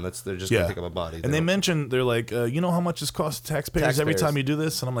part of town, they're just going to pick up a body. And they mention, they're like, you know how much this costs taxpayers every time you do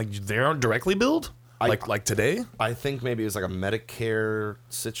this? And I'm like, they aren't directly billed? Like today? I think maybe it was like a Medicare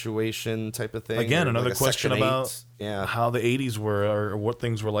situation type of thing. Again, another like question about yeah. how the 80s were or what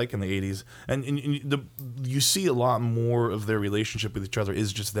things were like in the 80s. And you see a lot more of their relationship with each other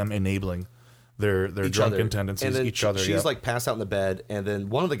is just them enabling their drunken tendencies, and then each other. She's like passed out in the bed, and then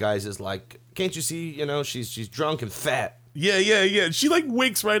one of the guys is like, "Can't you see? She's drunk and fat." Yeah. She like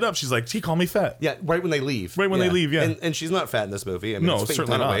wakes right up. She's like, "He called me fat." Yeah, right when they leave. Right when they leave. Yeah, and she's not fat in this movie. I mean, no, it's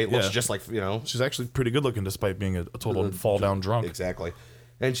certainly not. Looks just like She's actually pretty good looking despite being a total fall down drunk. Exactly.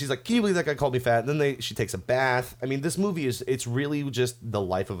 And she's like, "Can you believe that guy called me fat?" And then she takes a bath. I mean, this movie it's really just the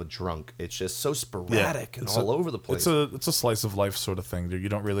life of a drunk. It's just so sporadic and all over the place. It's a slice of life sort of thing. You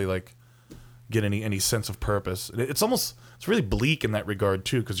don't really like get any sense of purpose. It's really bleak in that regard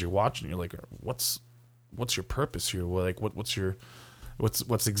too, because you're watching, you're like, what's your purpose here? Well, like what's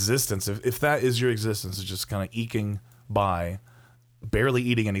existence? If that is your existence, is just kind of eking by, barely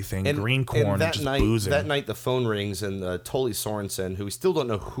eating anything, green corn, and just boozing. That night the phone rings and Tully Sorensen, who we still don't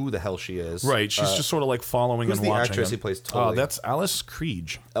know who the hell she is. Right, she's just sort of like following and watching. Who's the actress who plays Tully? That's Alice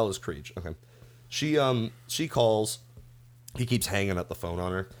Krige. Alice Krige. Okay. She calls. He keeps hanging up the phone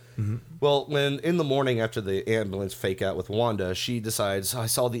on her. Mm-hmm. Well, when in the morning after the ambulance fake out with Wanda, she decides, I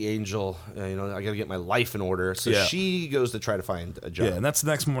saw the angel, I got to get my life in order. So she goes to try to find a job. Yeah, and that's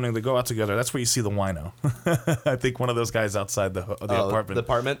the next morning. They go out together. That's where you see the wino. I think one of those guys outside the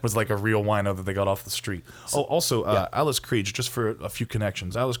apartment was like a real wino that they got off the street. Also, Alice Krige, just for a few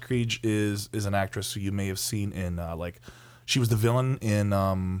connections. Alice Krige is an actress who you may have seen in, she was the villain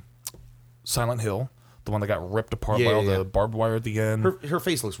in Silent Hill. The one that got ripped apart by all the barbed wire at the end. Her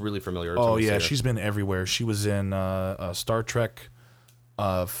face looks really familiar. Oh, yeah. She's been everywhere. She was in Star Trek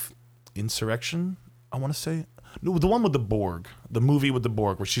Insurrection, I want to say. No, the one with the Borg. The movie with the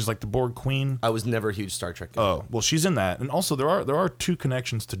Borg, where she's like the Borg queen. I was never a huge Star Trek guy. Oh, well, she's in that. And also, there are two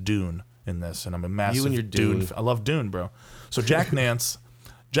connections to Dune in this, and I'm a massive You and your Dune. I love Dune, bro. So Jack Nance,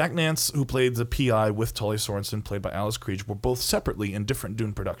 who played the PI with Tully Sorensen, played by Alice Krige, were both separately in different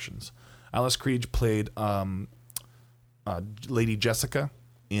Dune productions. Alice Krige played Lady Jessica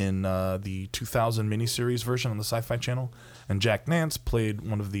in the 2000 miniseries version on the Sci-Fi Channel, and Jack Nance played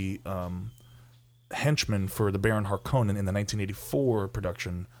one of the henchmen for the Baron Harkonnen in the 1984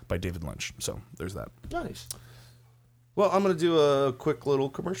 production by David Lynch. So there's that. Nice. Well, I'm going to do a quick little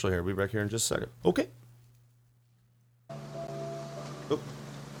commercial here. We'll be back here in just a second. Okay. Oh.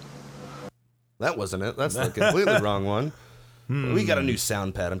 That wasn't it. That's the completely wrong one. We got a new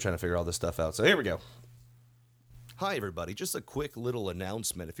sound pad. I'm trying to figure all this stuff out. So here we go. Hi, everybody. Just a quick little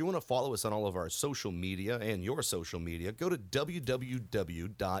announcement. If you want to follow us on all of our social media and your social media, go to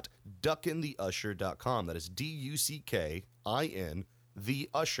www.duckintheusher.com. That is DUCKIN, The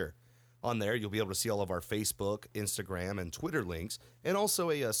Usher. On there, you'll be able to see all of our Facebook, Instagram, and Twitter links, and also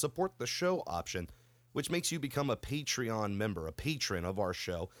a support the show option, which makes you become a Patreon member, a patron of our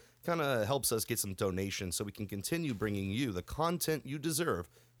show. Kind of helps us get some donations so we can continue bringing you the content you deserve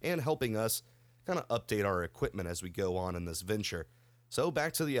and helping us kind of update our equipment as we go on in this venture. So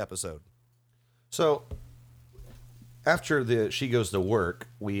back to the episode. So after she goes to work,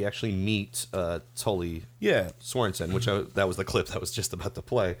 we actually meet Tully Sorensen, which that was the clip that was just about to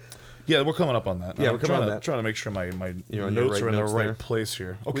play. Yeah, we're coming up on that. Yeah, we're coming on that. Trying to make sure my notes are in the right place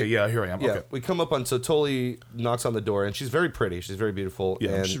here. Okay, here I am. Yeah, okay. We come up on, so Tully knocks on the door, and she's very pretty. She's very beautiful.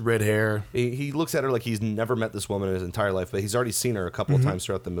 Yeah, and she's red hair. He looks at her like he's never met this woman in his entire life, but he's already seen her a couple of times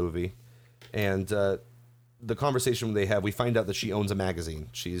throughout the movie. And the conversation they have, we find out that she owns a magazine.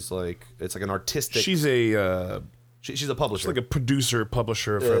 She's like, it's like an artistic... She's a... She's a publisher. She's like a producer,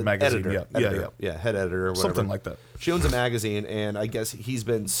 publisher for a magazine. Editor. Yeah, head editor or whatever. Something like that. She owns a magazine, and I guess he's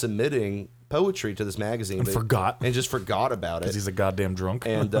been submitting poetry to this magazine. And just forgot about it. Because he's a goddamn drunk.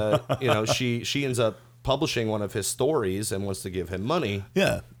 And, she ends up publishing one of his stories and wants to give him money.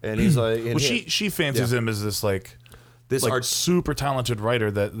 Yeah. And he's like... Well, she fancies him as this, like... This like super talented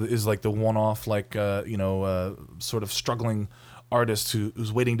writer that is like the one-off, like, sort of struggling artist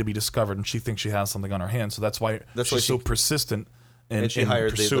who's waiting to be discovered, and she thinks she has something on her hands. So that's why she's so persistent. And she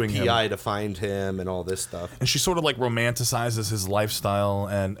hired the PI him. to find him and all this stuff. And she sort of like romanticizes his lifestyle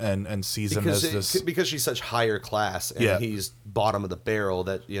and sees him as this... Because she's such higher class and he's bottom of the barrel,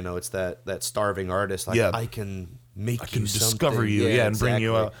 that, it's that starving artist. Like, I can make you discover you, yeah, and bring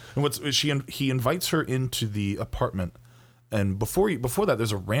you out. And he invites her into the apartment. And before that,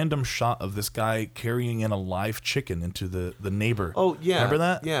 there's a random shot of this guy carrying in a live chicken into the neighbor. Oh, yeah. Remember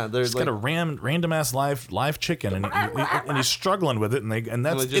that? Yeah. He's got a random ass live chicken, and he's struggling with it, and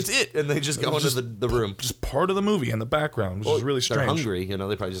it's it. And they just go into the room. Just part of the movie in the background, which is really strange. They're hungry. They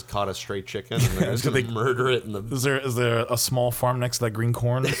probably just caught a stray chicken, and they're just going to murder it. Is there a small farm next to that green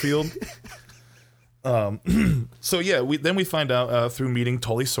corn field? So yeah, we find out through meeting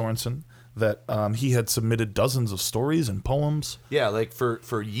Tully Sorensen that he had submitted dozens of stories and poems. Yeah, like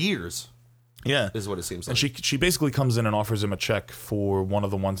for years. Yeah, is what it seems like. And she basically comes in and offers him a check for one of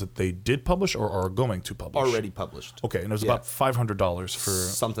the ones that they did publish or are going to publish. Already published. Okay, and it was about $500 for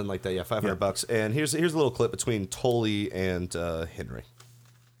something like that. Yeah, $500. And here's a little clip between Tully and Henry.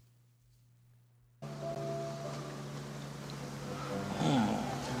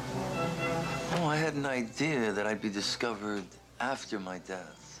 Oh, I had an idea that I'd be discovered after my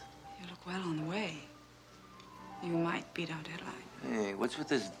death. You look well on the way. You might beat our deadline. Hey, what's with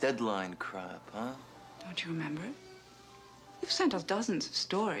this deadline crap, huh? Don't you remember it? You've sent us dozens of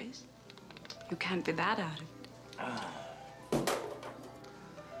stories. You can't be that out of it.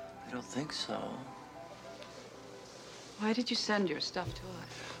 I don't think so. Why did you send your stuff to us?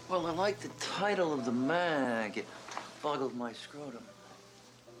 Well, I like the title of the mag. It boggled my scrotum.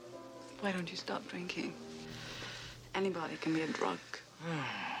 Why don't you stop drinking? Anybody can be a drunk.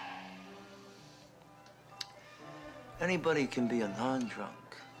 Anybody can be a non-drunk.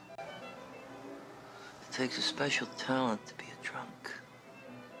 It takes a special talent to be a drunk.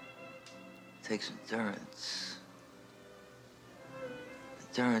 It takes endurance.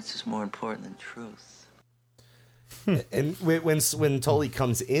 Endurance is more important than truth. And when Tully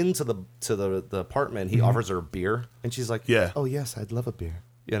comes into the apartment, he offers her a beer, and she's like, "Yeah, oh yes, I'd love a beer."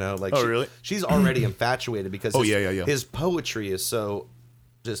 Really? She's already infatuated because yeah. His poetry is so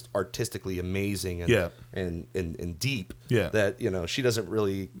just artistically amazing and deep that she doesn't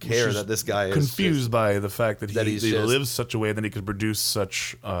really care She's that this guy is confused by the fact that he lives such a way that he could produce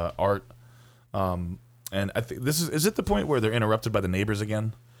such art. And I think is it the point where they're interrupted by the neighbors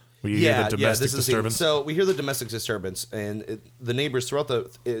again? Where you hear the domestic disturbance? So we hear the domestic disturbance, and the neighbors throughout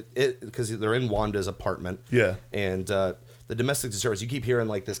because they're in Wanda's apartment. Yeah, and the domestic disturbance, you keep hearing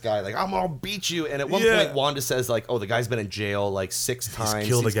like this guy like, I'm gonna beat you, and at one point Wanda says like, oh, the guy's been in jail like 6 times. He's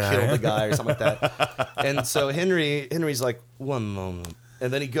killed a guy or something like that. And so Henry's like, one moment,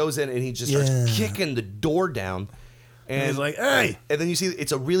 and then he goes in and he just starts kicking the door down. And he's like, hey. And then you see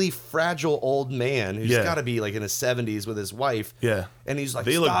it's a really fragile old man who's got to be like in his 70s with his wife. Yeah. And he's like,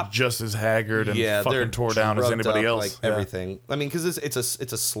 they stop. look just as haggard and fucking tore down as anybody else. Like everything. I mean, because it's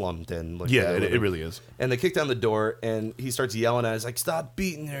a slum den. Like, it really is. And they kick down the door and he starts yelling at her. He's like, stop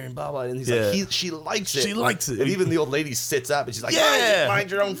beating her and blah, blah. And he's like, she likes it. She likes it. And even the old lady sits up and she's like,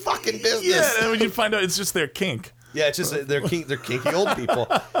 mind your own fucking business. Yeah. And when you find out it's just their kink. Yeah, it's just they're kinky old people.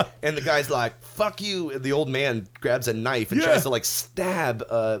 And the guy's like, fuck you. And the old man grabs a knife and tries to like stab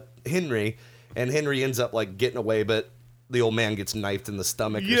Henry. And Henry ends up like getting away, but the old man gets knifed in the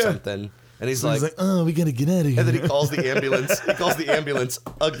stomach or something. And he's like, oh, we gotta get out of here. And then he calls the ambulance.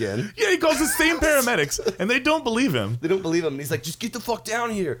 Again. Yeah, he calls the same paramedics, and they don't believe him. They don't believe him. And he's like, just get the fuck down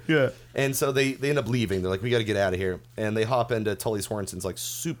here. Yeah. And so they end up leaving. They're like, we got to get out of here. And they hop into Tully Sorensen's like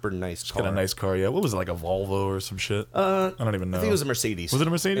super nice car. Got a nice car, yeah. What was it, like a Volvo or some shit? I don't even know. I think it was a Mercedes. Was it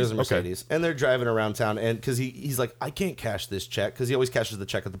a Mercedes? It was a Mercedes. Okay. And they're driving around town, and because he's like, I can't cash this check, because he always cashes the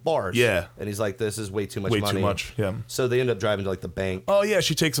check at the bars. Yeah. And he's like, this is way too much money. Way too much, yeah. So they end up driving to like the bank. Oh, yeah,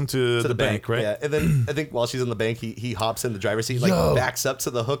 she takes him to the bank, right? Yeah, and then I think while she's in the bank, he hops in the driver's seat, like backs up to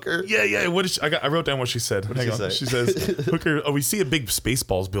the hooker. Yeah. What did I wrote down what she said. What did she say? She says, hooker, we see a big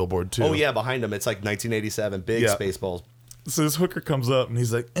Spaceballs billboard, too. Oh, yeah, behind him. It's like 1987, big Spaceballs. So this hooker comes up, and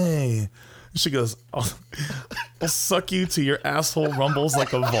he's like, hey. She goes, I'll suck you till your asshole rumbles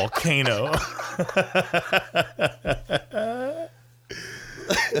like a volcano.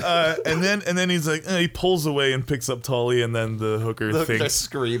 And then he's like, he pulls away and picks up Tully, and then the hooker thinks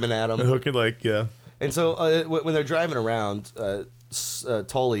screaming at him. The hooker, like, yeah. And so when they're driving around,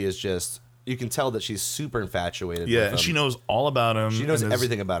 Tully is just you can tell that she's super infatuated. Yeah, with and him. she knows all about him. She knows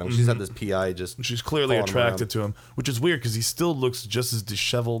everything about him. She's had this PI just. She's clearly attracted to him, which is weird because he still looks just as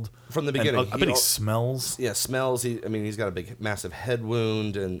disheveled from the beginning. I bet he smells. Yeah, smells. He's got a big, massive head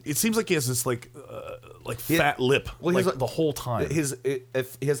wound, and it seems like he has this fat lip, the whole time.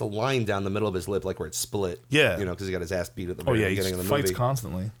 If he has a line down the middle of his lip, like where it's split. Yeah, because he got his ass beat at the very beginning of the movie. He fights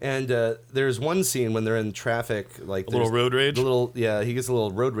constantly. And there's one scene when they're in traffic, like a little road rage. He gets a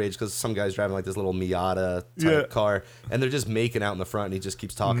little road rage because some guy's driving like this little Miata type car, and they're just making out in the front, and he just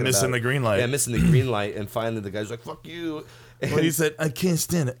keeps talking missing the green light. Yeah, missing the green light, and finally the guy's like, "Fuck you." And he said, "I can't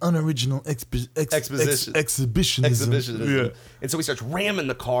stand it. Unoriginal exhibitionism." Yeah. And so he starts ramming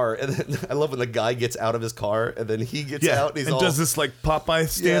the car, and then I love when the guy gets out of his car, and then he gets out, and does this like Popeye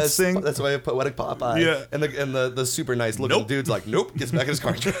stance thing. That's why I put Poetic Popeye. Yeah. And the super nice looking dude's like, nope, gets back in his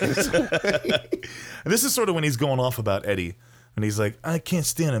car. And this is sort of when he's going off about Eddie. And he's like, I can't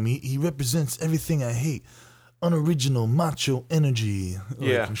stand him. He represents everything I hate. Unoriginal macho energy.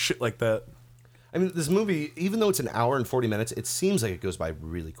 And shit like that. I mean, this movie, even though it's an hour and 40 minutes, it seems like it goes by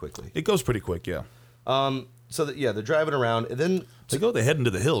really quickly. It goes pretty quick, yeah. So they're driving around, and then they head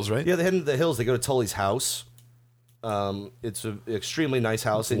into the hills, right? Yeah, they head into the hills. They go to Tully's house. It's an extremely nice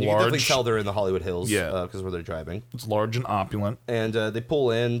house, and you can definitely tell they're in the Hollywood Hills. Yeah, because where they're driving. It's large and opulent, and they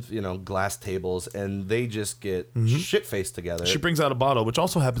pull in, glass tables, and they just get shit faced together. She brings out a bottle, which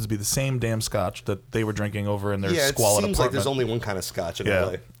also happens to be the same damn scotch that they were drinking over in their squalid apartment. It seems like there's only one kind of scotch in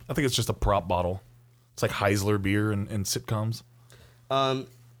LA. I think it's just a prop bottle. It's like Heisler beer in sitcoms. Let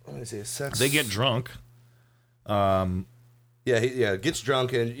me see. They get drunk. Gets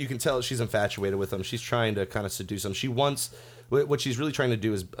drunk, and you can tell she's infatuated with him. She's trying to kind of seduce him. She wants what she's really trying to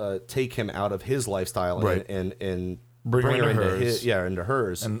do is take him out of his lifestyle and bring her into hers. Into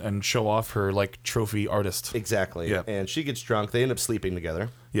hers, and show off her like trophy artist. Exactly. Yeah. And she gets drunk. They end up sleeping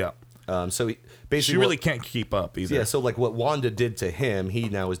together. Yeah. So basically, she really can't keep up either. Yeah. So like what Wanda did to him, he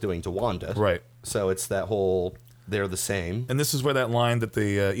now is doing to Wanda. Right. So it's that whole. They're the same. And this is where that line that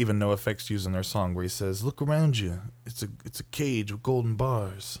they even NoFX use in their song, where he says, "Look around you. It's a cage with golden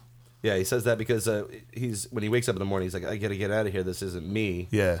bars." Yeah, he says that because when he wakes up in the morning, he's like, "I gotta get out of here. This isn't me."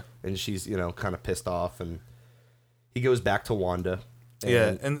 Yeah. And she's kind of pissed off, and he goes back to Wanda.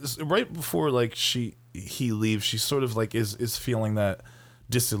 And right before like he leaves, she sort of like is feeling that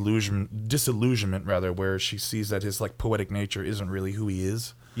disillusionment rather, where she sees that his like poetic nature isn't really who he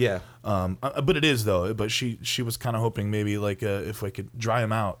is. Yeah. But it is though. But she was kind of hoping maybe like if I could dry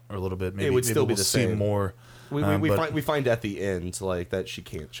him out a little bit, maybe it would still be the same. More. We find at the end like that she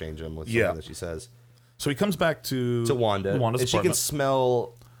can't change him with something that she says. So he comes back to Wanda, Wanda's and she can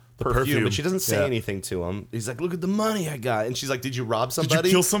smell the perfume, but she doesn't say Yeah. anything to him. He's like, "Look at the money I got," and she's like, "Did you rob somebody? Did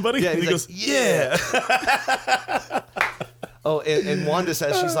you kill somebody?" Yeah, and he goes, "Yeah." Oh, and Wanda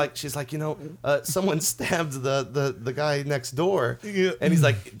says she's like someone stabbed the guy next door, and he's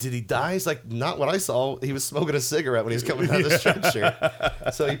like, "Did he die?" He's like, "Not what I saw. He was smoking a cigarette when he was coming out of the stretcher,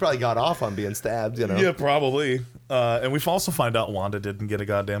 so he probably got off on being stabbed." Yeah, probably. And we also find out Wanda didn't get a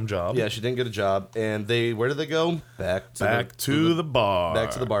goddamn job. Yeah, she didn't get a job, and where did they go? Back to the bar.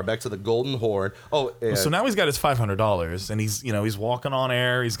 Back to the bar. Back to the Golden Horn. Oh, so now he's got his $500, and he's walking on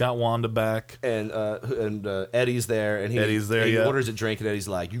air. He's got Wanda back, and Eddie's there, and he orders a drink, and Eddie's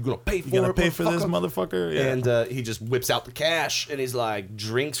like, "You gonna pay for it? You gonna pay for this, motherfucker?" Yeah. And he just whips out the cash, and he's like,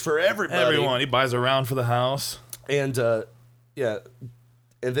 "Drinks for everybody." Everyone. He buys a round for the house, and and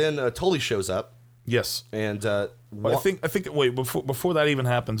then Tully shows up. Yes, and I think. Wait, before that even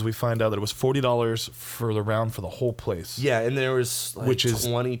happens, we find out that it was $40 for the round for the whole place. Yeah, and there was like which is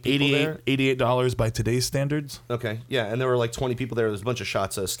 20 people there. $88 by today's standards. Okay, yeah, and there were like 20 people there. There's a bunch of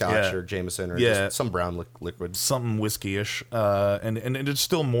shots of Scotch or Jameson or just some brown liquid, something whiskey-ish, and it's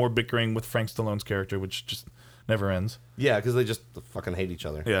still more bickering with Frank Stallone's character, which just never ends. Yeah, because they just fucking hate each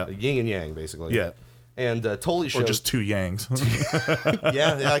other. Yeah, yin and yang, basically. Yeah. And Tully shows... Or just two yangs.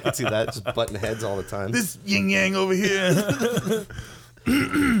 yeah, I can see that. Just butting heads all the time. This yin-yang over here.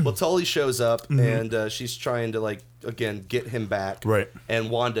 Well, Tully shows up, and she's trying to, like, again, get him back. Right. And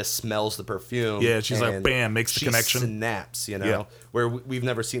Wanda smells the perfume. Yeah, she's like, bam, makes the connection. She snaps, where we've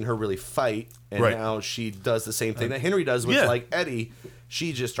never seen her really fight. And now she does the same thing that Henry does with, like, Eddie.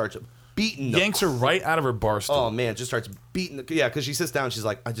 She just starts... yanks her right out of her bar stool. Oh man, just starts beating because she sits down and she's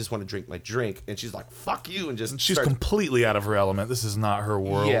like, "I just want to drink my drink," and she's like, "Fuck you," and she's completely out of her element. This is not her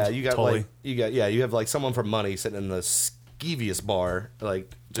world. Yeah, you got Tully. you have like someone from Money sitting in the skeeviest bar.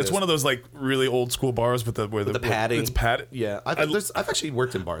 Like it's one of those like really old school bars with the padding. It's padded. Yeah, I've actually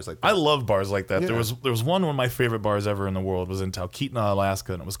worked in bars like that. I love bars like that. Yeah. There was one of my favorite bars ever in the world was in Talkeetna,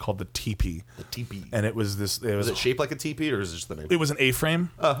 Alaska, and it was called the Teepee. The Teepee. And it was this. Was it shaped like a teepee, or is it just the name? It was an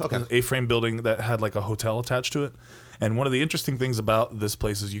A-frame. Oh, okay. An A-frame building that had like a hotel attached to it. And one of the interesting things about this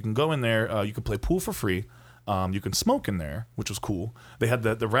place is you can go in there, you can play pool for free. You can smoke in there, which was cool. They had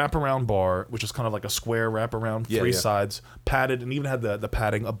the wraparound bar, which is kind of like a square wraparound, three sides, padded, and even had the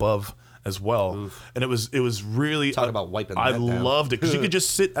padding above as well. Oof. And it was really talk about wiping. I loved it because you could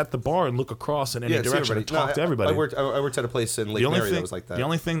just sit at the bar and look across in any direction and talk to everybody. I worked at a place in Lake Mary that was like that. The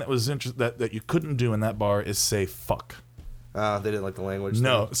only thing that was that you couldn't do in that bar is say fuck. They didn't like the language.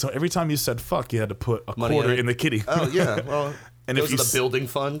 No, so every time you said fuck, you had to put a quarter in the kitty. Oh yeah, well. And if you the building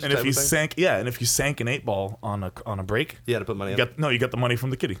fund, and if you sank, and if you sank an 8-ball on a break, you had to put money. You got the money from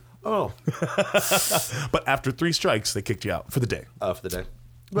the kitty. Oh, but after 3 strikes, they kicked you out for the day. Oh, for the day.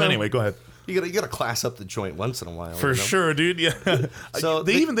 Well, anyway, go ahead. You gotta class up the joint once in a while. For sure, dude. Yeah. So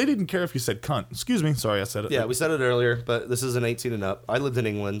they didn't care if you said cunt. Excuse me, sorry, I said it. Yeah, we said it earlier, but this is an 18 and up. I lived in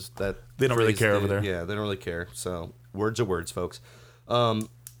England. That they don't really care over there. Yeah, they don't really care. So words are words, folks.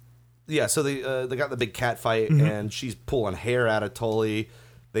 Yeah, so they got the big cat fight, and she's pulling hair out of Tully.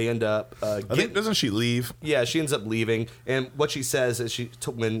 They end up. I think doesn't she leave? Yeah, she ends up leaving, and what she says is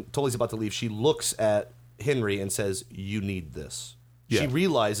when Tully's about to leave, she looks at Henry and says, "You need this." Yeah. She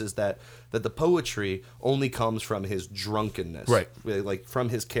realizes that the poetry only comes from his drunkenness, right? Like from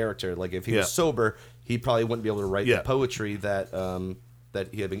his character. Like if he was sober, he probably wouldn't be able to write the poetry that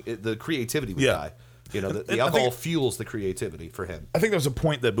he had. The creativity would die. You know, the alcohol fuels the creativity for him. I think there was a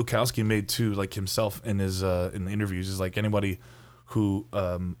point that Bukowski made too, like himself in his in the interviews, is like anybody who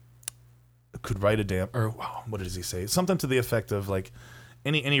could write a damn, or what does he say? Something to the effect of like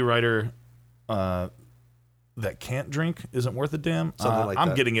any writer that can't drink isn't worth a damn. Something like I'm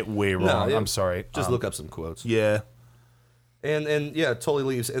that. Getting it way wrong. I'm sorry. Just look up some quotes. Yeah. And yeah, Tully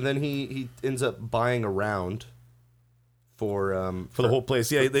leaves, and then he ends up buying a round. For the whole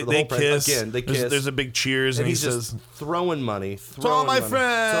place, yeah, they kiss. Again, they kiss. There's a big cheers, and he says, just throwing money. To all my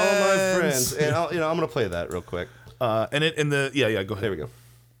friends. To all my friends. And I'm gonna play that real quick. Go ahead. There we go.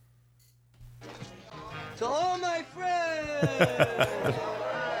 To all my friends.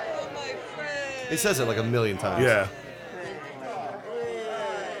 All my friends. He says it like a million times. Yeah.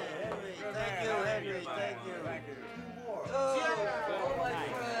 Thank you, Henry. Thank you.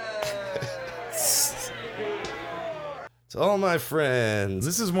 To all my friends.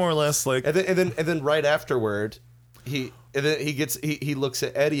 This is more or less like, and then right afterward, he looks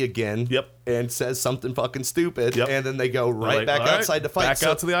at Eddie again. Yep. And says something fucking stupid. Yep. And then they go right back outside to fight. Back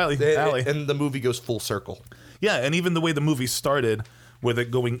out to the alley. And the movie goes full circle. Yeah, and even the way the movie started, with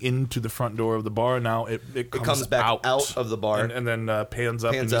it going into the front door of the bar, now it comes back out of the bar and then pans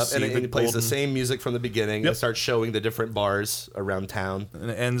up and it plays the same music from the beginning. And starts showing the different bars around town.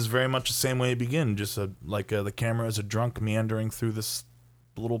 And it ends very much the same way it began, just the camera is a drunk meandering through this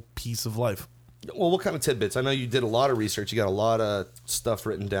little piece of life. Well, what kind of tidbits? I know you did a lot of research. You got a lot of stuff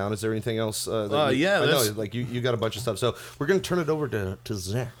written down. Is there anything else? I know, like you got a bunch of stuff. So we're going to turn it over to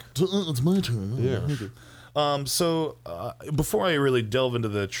Zach. It's my turn. Yeah. So before I really delve into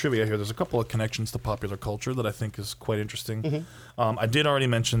the trivia here, there's a couple of connections to popular culture that I think is quite interesting. Mm-hmm. I did already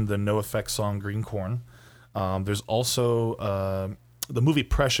mention the NoFX song Green Corn. There's also the movie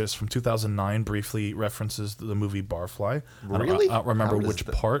Precious from 2009 briefly references the movie Barfly. Really? I don't remember which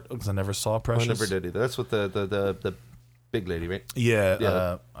part because I never saw Precious. I never did either. That's with the big lady, right?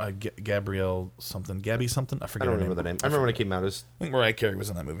 Yeah. Gabrielle something. Gabby something? I forget I don't her remember the name. I remember when it came out. I think Mariah Carey was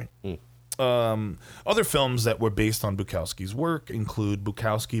in that movie. Other films that were based on Bukowski's work include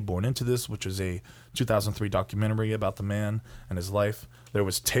Bukowski Born Into This, which is a 2003 documentary about the man and his life. There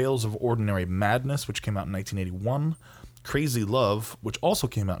was Tales of Ordinary Madness, which came out in 1981. Crazy Love, which also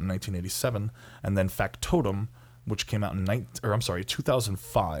came out in 1987. And then Factotum, which came out in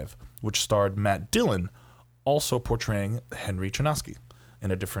 2005, which starred Matt Dillon, also portraying Henry Chernowski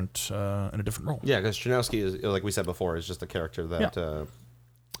in a different role. Yeah, because Chernowski is, like we said before, is just a character that. Yeah.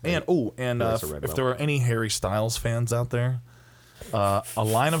 If there are any Harry Styles fans out there, a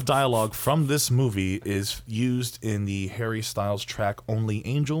line of dialogue from this movie is used in the Harry Styles track "Only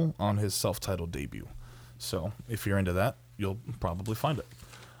Angel" on his self-titled debut. So if you're into that, you'll probably find it.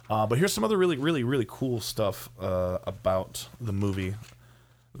 But here's some other really, really, really cool stuff about the movie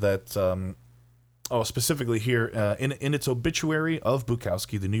that specifically here, in its obituary of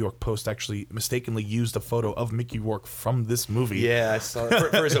Bukowski, the New York Post actually mistakenly used a photo of Mickey Rourke from this movie. Yeah, I saw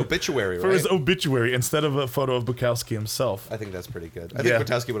it. For his obituary, right? For his obituary, instead of a photo of Bukowski himself. I think that's pretty good. I think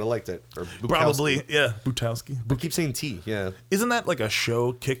Bukowski would have liked it. Or Bukowski. Probably, yeah, Butowski. I keep saying T, yeah. Isn't that like a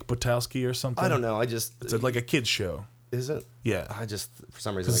show, Kick Butowski or something? I don't know. It's like a kid's show. Is it? Yeah. I just, for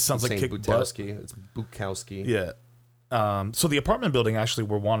some reason, It sounds like Kick Butowski. It's Bukowski. Yeah. So the apartment building, actually,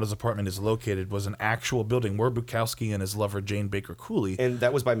 where Wanda's apartment is located, was an actual building where Bukowski and his lover Jane Baker Cooley. And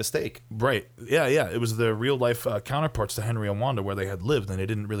that was by mistake. Right. Yeah. It was the real life counterparts to Henry and Wanda where they had lived, and they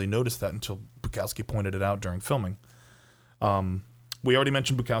didn't really notice that until Bukowski pointed it out during filming. We already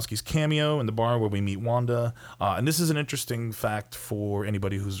mentioned Bukowski's cameo in the bar where we meet Wanda, and this is an interesting fact for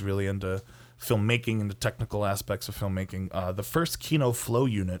anybody who's really into filmmaking and the technical aspects of filmmaking. The first Kino Flow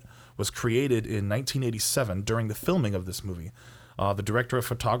unit was created in 1987 during the filming of this movie. The director of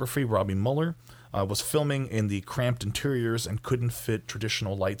photography, Robbie Mueller, was filming in the cramped interiors and couldn't fit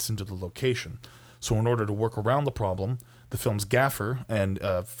traditional lights into the location. So in order to work around the problem, the film's gaffer, and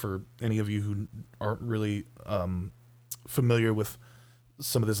for any of you who aren't really familiar with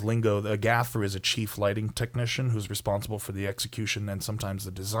some of this lingo, a gaffer is a chief lighting technician who's responsible for the execution and sometimes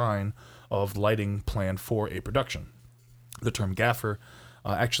the design of lighting plan for a production. The term gaffer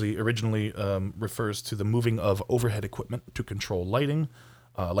actually originally refers to the moving of overhead equipment to control lighting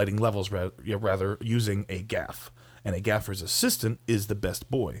levels, rather using a gaff. And a gaffer's assistant is the best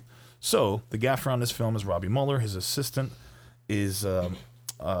boy. So the gaffer on this film is Robbie Mueller. His assistant is, Frieder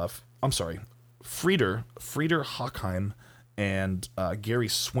Hochheim and Gary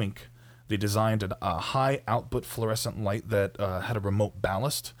Swink. They designed a high output fluorescent light that had a remote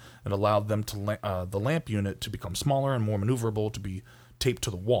ballast and allowed them to the lamp unit to become smaller and more maneuverable to be taped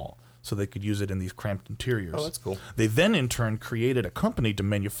to the wall, so they could use it in these cramped interiors. Oh, that's cool. They then, in turn, created a company to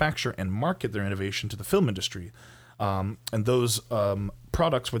manufacture and market their innovation to the film industry. And those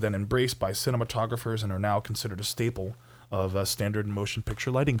products were then embraced by cinematographers and are now considered a staple of a standard motion picture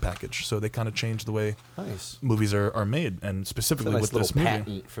lighting package. So they kind of changed the way movies are made, and specifically with this movie.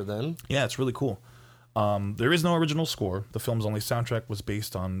 Patent for them. Yeah, it's really cool. There is no original score. The film's only soundtrack was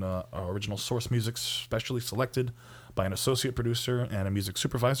based on original source music specially selected by an associate producer and a music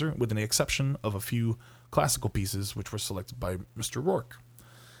supervisor, with the exception of a few classical pieces, which were selected by Mr. Rourke.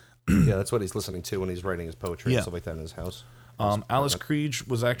 Yeah, that's what he's listening to when he's writing his poetry and stuff like that in his house. Alice Krige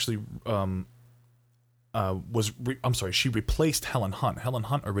was actually she replaced Helen Hunt. Helen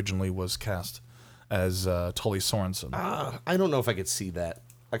Hunt originally was cast as Tully Sorensen. I don't know if I could see that.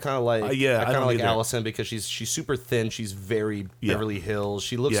 I kind of like I kind of like Allison because she's super thin. She's very Beverly Hills.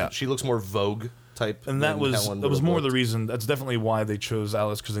 She looks more Vogue type. And that was more the reason. That's definitely why they chose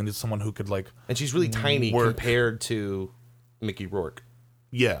Alice, because they needed someone who could And she's really tiny compared to Mickey Rourke.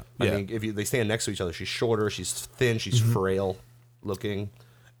 Yeah, I mean, if they stand next to each other, she's shorter, she's thin, she's frail looking.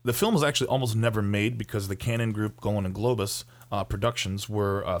 The film was actually almost never made because the Cannon Group, Golan and Globus productions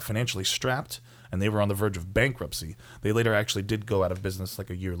were financially strapped, and they were on the verge of bankruptcy. They later actually did go out of business like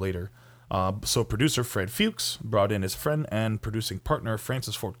a year later. So producer Fred Fuchs brought in his friend and producing partner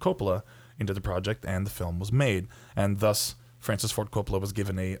Francis Ford Coppola into the project, and the film was made. And thus, Francis Ford Coppola was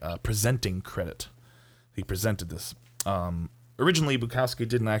given a presenting credit. He presented this. Originally, Bukowski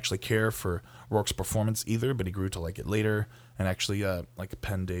didn't actually care for Rourke's performance either, but he grew to like it later and actually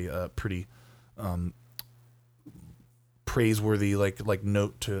penned a pretty praiseworthy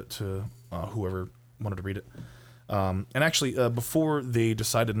note to whoever wanted to read it. And actually, before they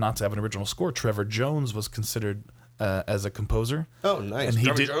decided not to have an original score, Trevor Jones was considered as a composer. Oh, nice!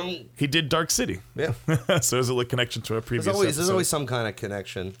 And he did Dark City. Yeah. So there's a connection to a previous episode. There's always some kind of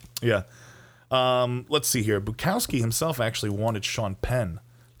connection. Yeah. Let's see here. Bukowski himself actually wanted Sean Penn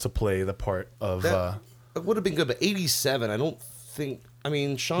to play the part of. It would have been good, but 87. I don't think. I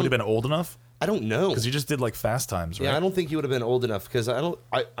mean, Sean would have been old enough. I don't know, because he just did Fast Times, right? Yeah, I don't think he would have been old enough because I don't.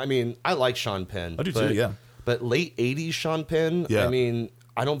 I mean, I like Sean Penn. I do too. Yeah. But late 80s Sean Penn. Yeah. I mean,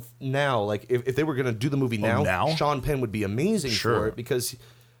 I don't now. If they were going to do the movie now, Sean Penn would be amazing for it because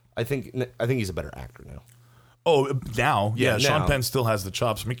I think he's a better actor now. Oh, now? Yeah, Sean Penn still has the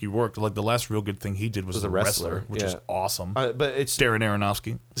chops. Mickey Rourke, the last real good thing he did was The Wrestler, which is awesome. But it's Darren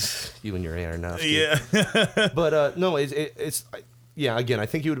Aronofsky. You and your Aronofsky. Yeah. But no, it's again, I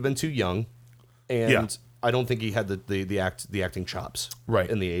think he would have been too young, and I don't think he had the acting chops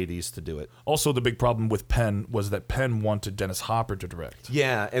in the 80s to do it. Also, the big problem with Penn was that Penn wanted Dennis Hopper to direct.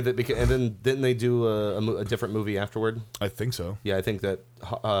 Yeah, and then didn't they do a different movie afterward? I think so. Yeah, I think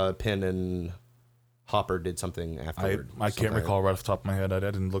that Penn and Hopper did something afterward. I can't recall right off the top of my head. I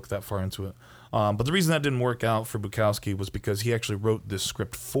didn't look that far into it. But the reason that didn't work out for Bukowski was because he actually wrote this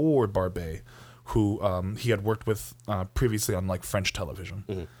script for Barbet, who he had worked with previously on like French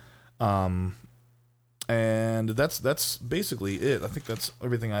television. And that's basically it. I think that's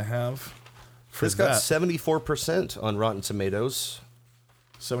everything I have for It's got 74% on Rotten Tomatoes.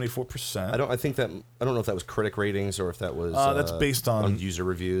 74%. I don't know if that was critic ratings or if that was that's based on user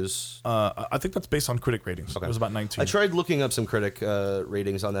reviews. I think that's based on critic ratings. Okay. It was about 19. I tried looking up some critic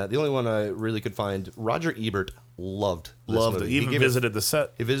ratings on that. The only one I really could find, Roger Ebert loved this movie. it. He even visited the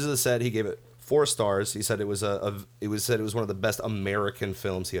set. He visited the set. He gave it 4 stars. He said it was it was one of the best American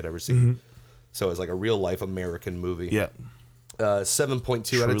films he had ever seen. So it was like a real life American movie. Yeah.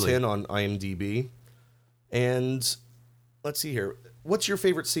 7.2 out of 10 on IMDb. And let's see here. What's your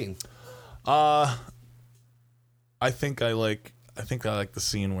favorite scene? I think I like the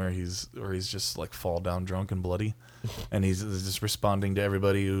scene where he's just like fall down drunk and bloody, and he's just responding to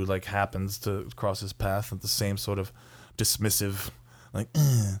everybody who like happens to cross his path at the same sort of dismissive, like.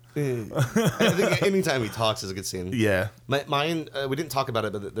 I think anytime he talks is a good scene. Yeah. Mine. We didn't talk about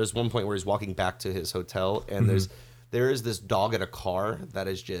it, but there's one point where he's walking back to his hotel, and there is this dog in a car that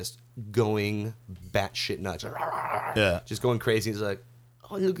is just going batshit nuts. Yeah. Just going crazy. He's like,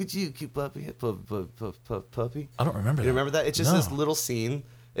 "Oh, look at you, cute puppy, puppy." I don't remember. You remember that? It's just this little scene.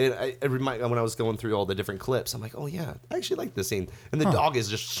 And when I was going through all the different clips, I'm like, "Oh yeah, I actually like this scene." And the dog is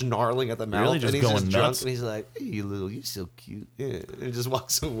just snarling at the mouth, Really? Just and he's going just drunk, nuts? and he's like, "Hey, you're so cute," yeah. And he just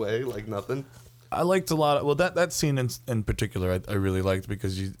walks away like nothing. I liked a lot of, well, that scene in particular I really liked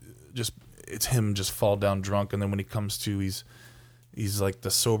because it's him just fall down drunk, and then when he comes to, he's like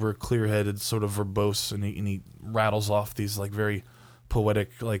the sober, clear-headed, sort of verbose, and he rattles off these like very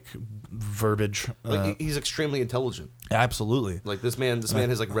poetic like verbiage. Like he's extremely intelligent. Absolutely. Like this man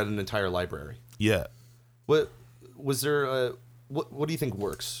has like read an entire library. Yeah. What was there? What do you think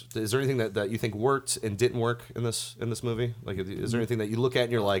works? Is there anything that you think worked and didn't work in this movie? Like, is there anything that you look at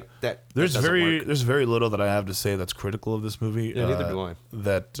and you're like that? There's that doesn't work? there's very little that I have to say that's critical of this movie. Yeah, neither do I.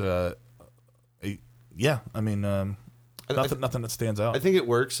 That yeah, I mean nothing that stands out. I think it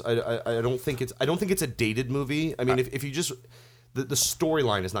works. I don't think it's a dated movie. I mean, if you just the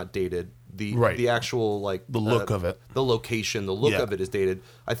storyline is not dated. The actual like the look of it, the location, the look of it is dated.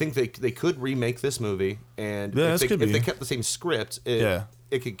 I think they could remake this movie, and if they kept the same script, it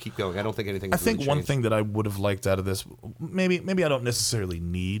could keep going. I don't think anything. I think one thing that I would have liked out of this, maybe I don't necessarily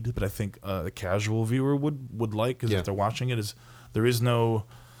need, but I think a casual viewer would like, because if they're watching it, is there is no,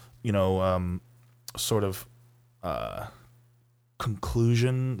 sort of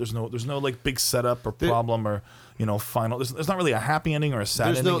conclusion. There's no like big setup or problem or final. There's not really a happy ending or a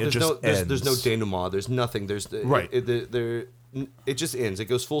sad ending. It just ends. There's no denouement. There's nothing. Right. It just ends. It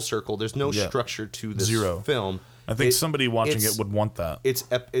goes full circle. There's no structure to this film. I think somebody watching it would want that.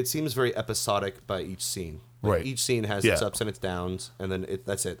 It seems very episodic by each scene. Like right. Each scene has its ups and its downs, and then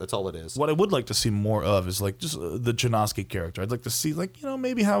that's it. That's all it is. What I would like to see more of is like just the Janoski character. I'd like to see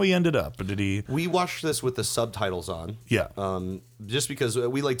maybe how he ended up. Or did he? We watched this with the subtitles on. Yeah. Just because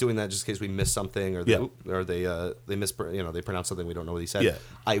we like doing that, just in case we miss something or they pronounce something we don't know what he said. Yeah.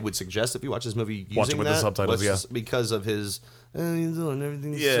 I would suggest if you watch this movie using watch it with the subtitles. Because of his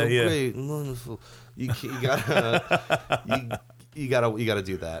everything's so great and wonderful. You gotta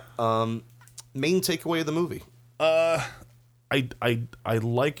do that. Main takeaway of the movie. I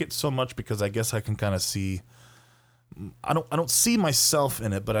like it so much because I guess I can kind of see. I don't see myself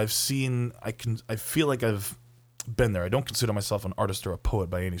in it, but I feel like I've been there. I don't consider myself an artist or a poet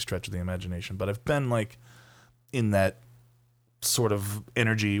by any stretch of the imagination, but I've been like in that sort of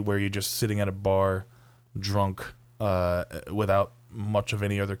energy where you're just sitting at a bar, drunk, without much of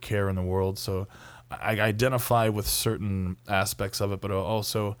any other care in the world. So I identify with certain aspects of it, but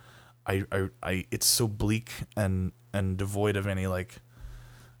also it's so bleak and devoid of any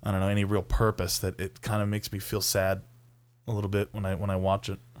any real purpose that it kind of makes me feel sad a little bit when I watch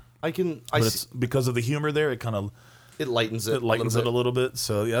it. It's because of the humor there. It lightens it. It lightens it a little bit.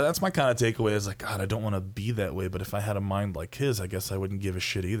 So yeah, that's my kind of takeaway. Is like, God, I don't want to be that way. But if I had a mind like his, I guess I wouldn't give a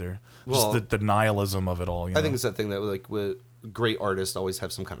shit either. Well, just the nihilism of it all. I think it's that thing that like with great artists always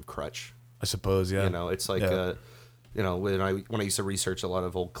have some kind of crutch. I suppose, yeah. It's like, when I used to research a lot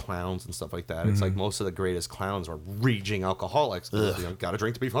of old clowns and stuff like that, it's like most of the greatest clowns are raging alcoholics. Got to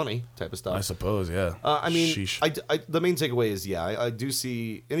drink to be funny type of stuff. I suppose, yeah. The main takeaway is, I do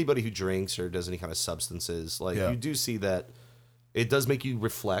see anybody who drinks or does any kind of substances, you do see that it does make you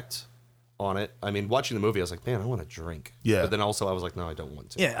reflect on it. I mean, watching the movie, I was like, man, I want to drink. Yeah. But then also I was like, no, I don't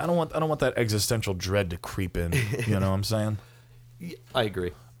want to. Yeah, I don't want that existential dread to creep in. You know what I'm saying? Yeah, I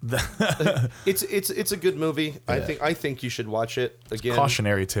agree. It's a good movie. Yeah. I think you should watch it again.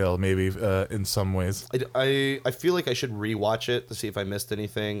 Cautionary tale, maybe in some ways. I feel like I should rewatch it to see if I missed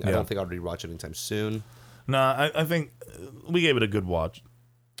anything. Yeah. I don't think I'll rewatch it anytime soon. Nah, I think we gave it a good watch.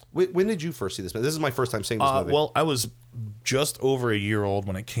 When did you first see this movie? This is my first time seeing this movie. Well, I was just over a year old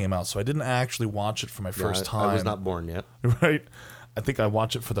when it came out, so I didn't actually watch it for my first time. I was not born yet. Right. I think I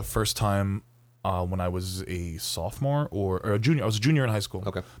watched it for the first time when I was a sophomore or a junior. I was a junior in high school.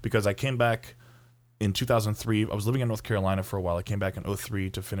 Okay. Because I came back in 2003. I was living in North Carolina for a while. I came back in 2003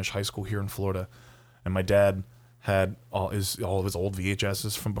 to finish high school here in Florida. And my dad had all of his old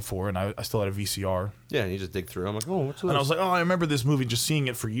VHSs from before, and I still had a VCR. Yeah, and you just dig through. I'm like, oh, what's this? And I was like, I remember this movie, just seeing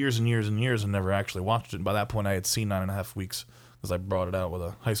it for years and years and years, and never actually watched it. And by that point, I had seen 9.5 Weeks because I brought it out with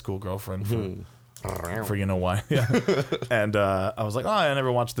a high school girlfriend for you know why. Yeah. And I was like, I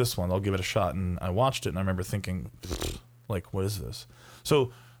never watched this one. I'll give it a shot. And I watched it, and I remember thinking, like, what is this?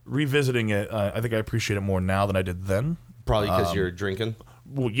 So revisiting it, I think I appreciate it more now than I did then. Probably because you're drinking.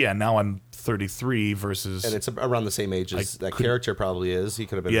 Well, yeah, now I'm 33 versus... And it's around the same age as that character probably is. He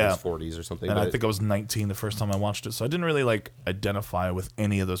could have been in his 40s or something. And I think I was 19 the first time I watched it, so I didn't really, identify with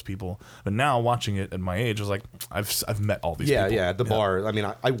any of those people. But now, watching it at my age, I was like, I've met all these people. Yeah, at the bar. I mean,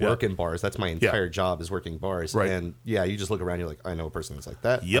 I work in bars. That's my entire job is working bars. Right. And, you just look around, you're like, I know a person that's like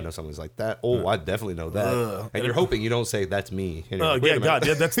that. Yep. I know someone who's like that. Oh, I definitely know that. And you're hoping you don't say, that's me. Like,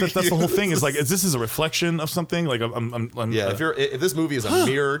 that's the whole thing. Is like, is this a reflection of something? Like, if this movie is a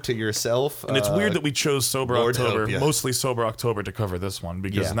mirror to yourself. And it's weird that we chose Sober October, mostly Sober October, to cover this one,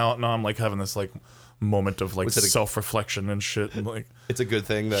 because now I'm like having this moment of self-reflection and shit. And it's a good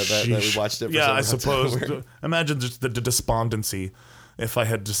thing that we watched it. For I suppose. Imagine just the despondency if I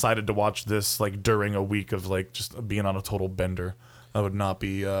had decided to watch this during a week of just being on a total bender. I would not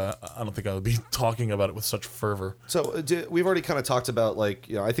be. I don't think I would be talking about it with such fervor. So we've already kind of talked about I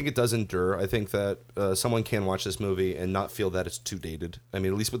think it does endure. I think that someone can watch this movie and not feel that it's too dated. I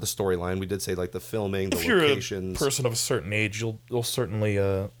mean, at least with the storyline, we did say the filming, the locations. If you're a person of a certain age, you'll certainly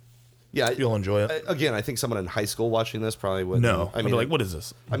you'll enjoy it. Again, I think someone in high school watching this probably wouldn't. No, I mean, what is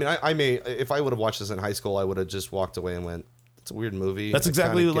this? I mean, I may if I would have watched this in high school, I would have just walked away and went, it's a weird movie. That's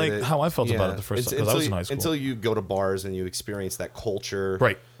exactly how I felt about it the first time, because I was in high school. Until you go to bars and you experience that culture,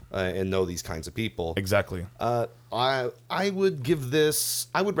 right, and know these kinds of people. Exactly. I would give this.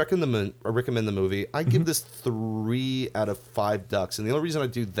 I would recommend the movie. I give this 3 out of 5 ducks, and the only reason I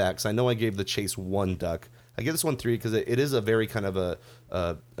do that because I know I gave The Chase 1 duck. I give this one 3 because it is a very kind of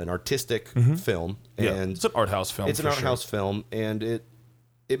an artistic film, and it's an art house film. It's an art house film, and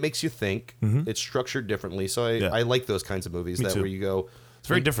it makes you think. It's structured differently, so I like those kinds of movies where you go. It's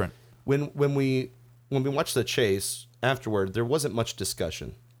very different. When we watched The Chase afterward, there wasn't much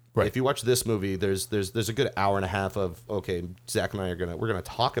discussion. Right. If you watch this movie, there's a good hour and a half of Zach and I we're gonna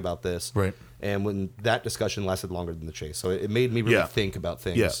talk about this. Right. And when that discussion lasted longer than The Chase, so it made me really think about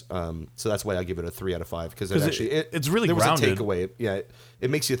things. Yeah. So that's why I give it a 3 out of 5 because it's really there grounded. Was a takeaway. It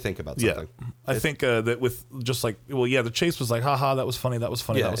makes you think about something. Yeah. I think that with just The Chase was haha, that was funny, that was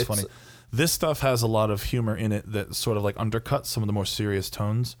funny, that was funny. This stuff has a lot of humor in it that sort of undercuts some of the more serious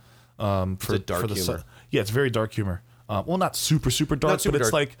tones. For dark humor. It's very dark humor. Well, not super dark, but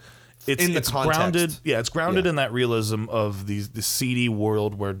it's it's grounded. Yeah, it's grounded in that realism of the seedy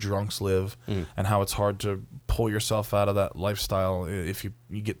world where drunks live, and how it's hard to pull yourself out of that lifestyle if you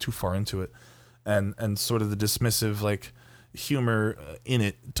get too far into it, and sort of the dismissive humor in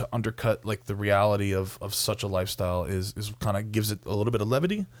it to undercut the reality of such a lifestyle is kind of gives it a little bit of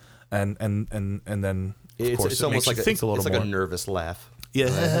levity, and then of course it's almost makes you think a little more. It's like a nervous laugh. Yeah.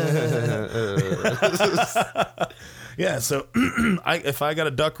 Yeah, so if I got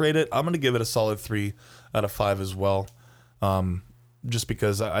to duck rate it, I'm going to give it a solid 3 out of 5 as well. Just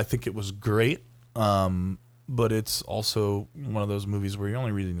because I think it was great. But it's also one of those movies where you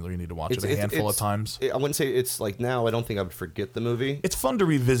only really need to watch it a handful of times. I wouldn't say it's now. I don't think I would forget the movie. It's fun to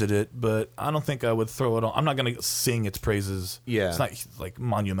revisit it, but I don't think I would throw it on. I'm not going to sing its praises. Yeah. It's not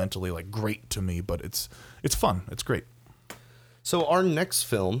monumentally great to me, but it's fun. It's great. So our next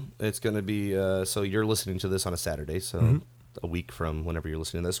film, it's going to be, so you're listening to this on a Saturday, so a week from whenever you're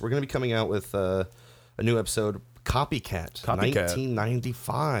listening to this, we're going to be coming out with a new episode, Copycat.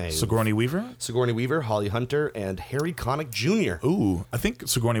 1995. Sigourney Weaver, Holly Hunter, and Harry Connick Jr. Ooh, I think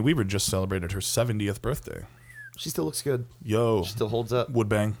Sigourney Weaver just celebrated her 70th birthday. She still looks good. Yo. She still holds up. Would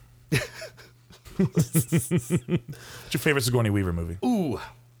bang. What's your favorite Sigourney Weaver movie? Ooh,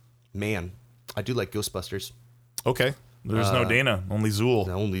 man, I do like Ghostbusters. Okay. There's no Dana, only Zool.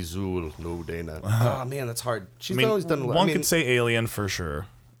 Only Zool, no Dana. Oh man, that's hard. She's always done. One could say Alien for sure.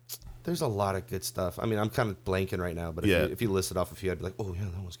 There's a lot of good stuff. I mean, I'm kind of blanking right now, but if you listed off a few, I'd be like, oh, yeah,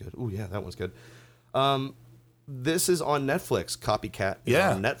 that one's good. Oh, yeah, that one's good. This is on Netflix. Copycat is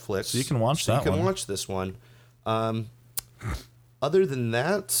on Netflix. So you can watch that one. You can watch this one. Other than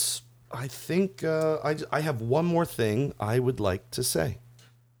that, I think I have one more thing I would like to say.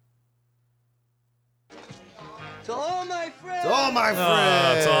 To all my friends. To all my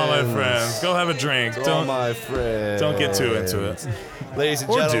friends. To all my friends. Go have a drink. To all my friends. Don't get too into it. Ladies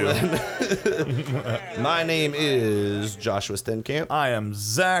and gentlemen, my name is Joshua Stenkamp. I am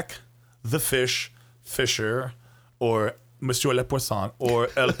Zach the Fish Fisher, or Monsieur Le Poisson, or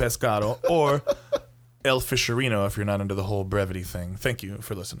El Pescado, or El Fisherino if you're not into the whole brevity thing. Thank you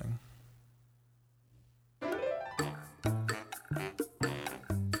for listening.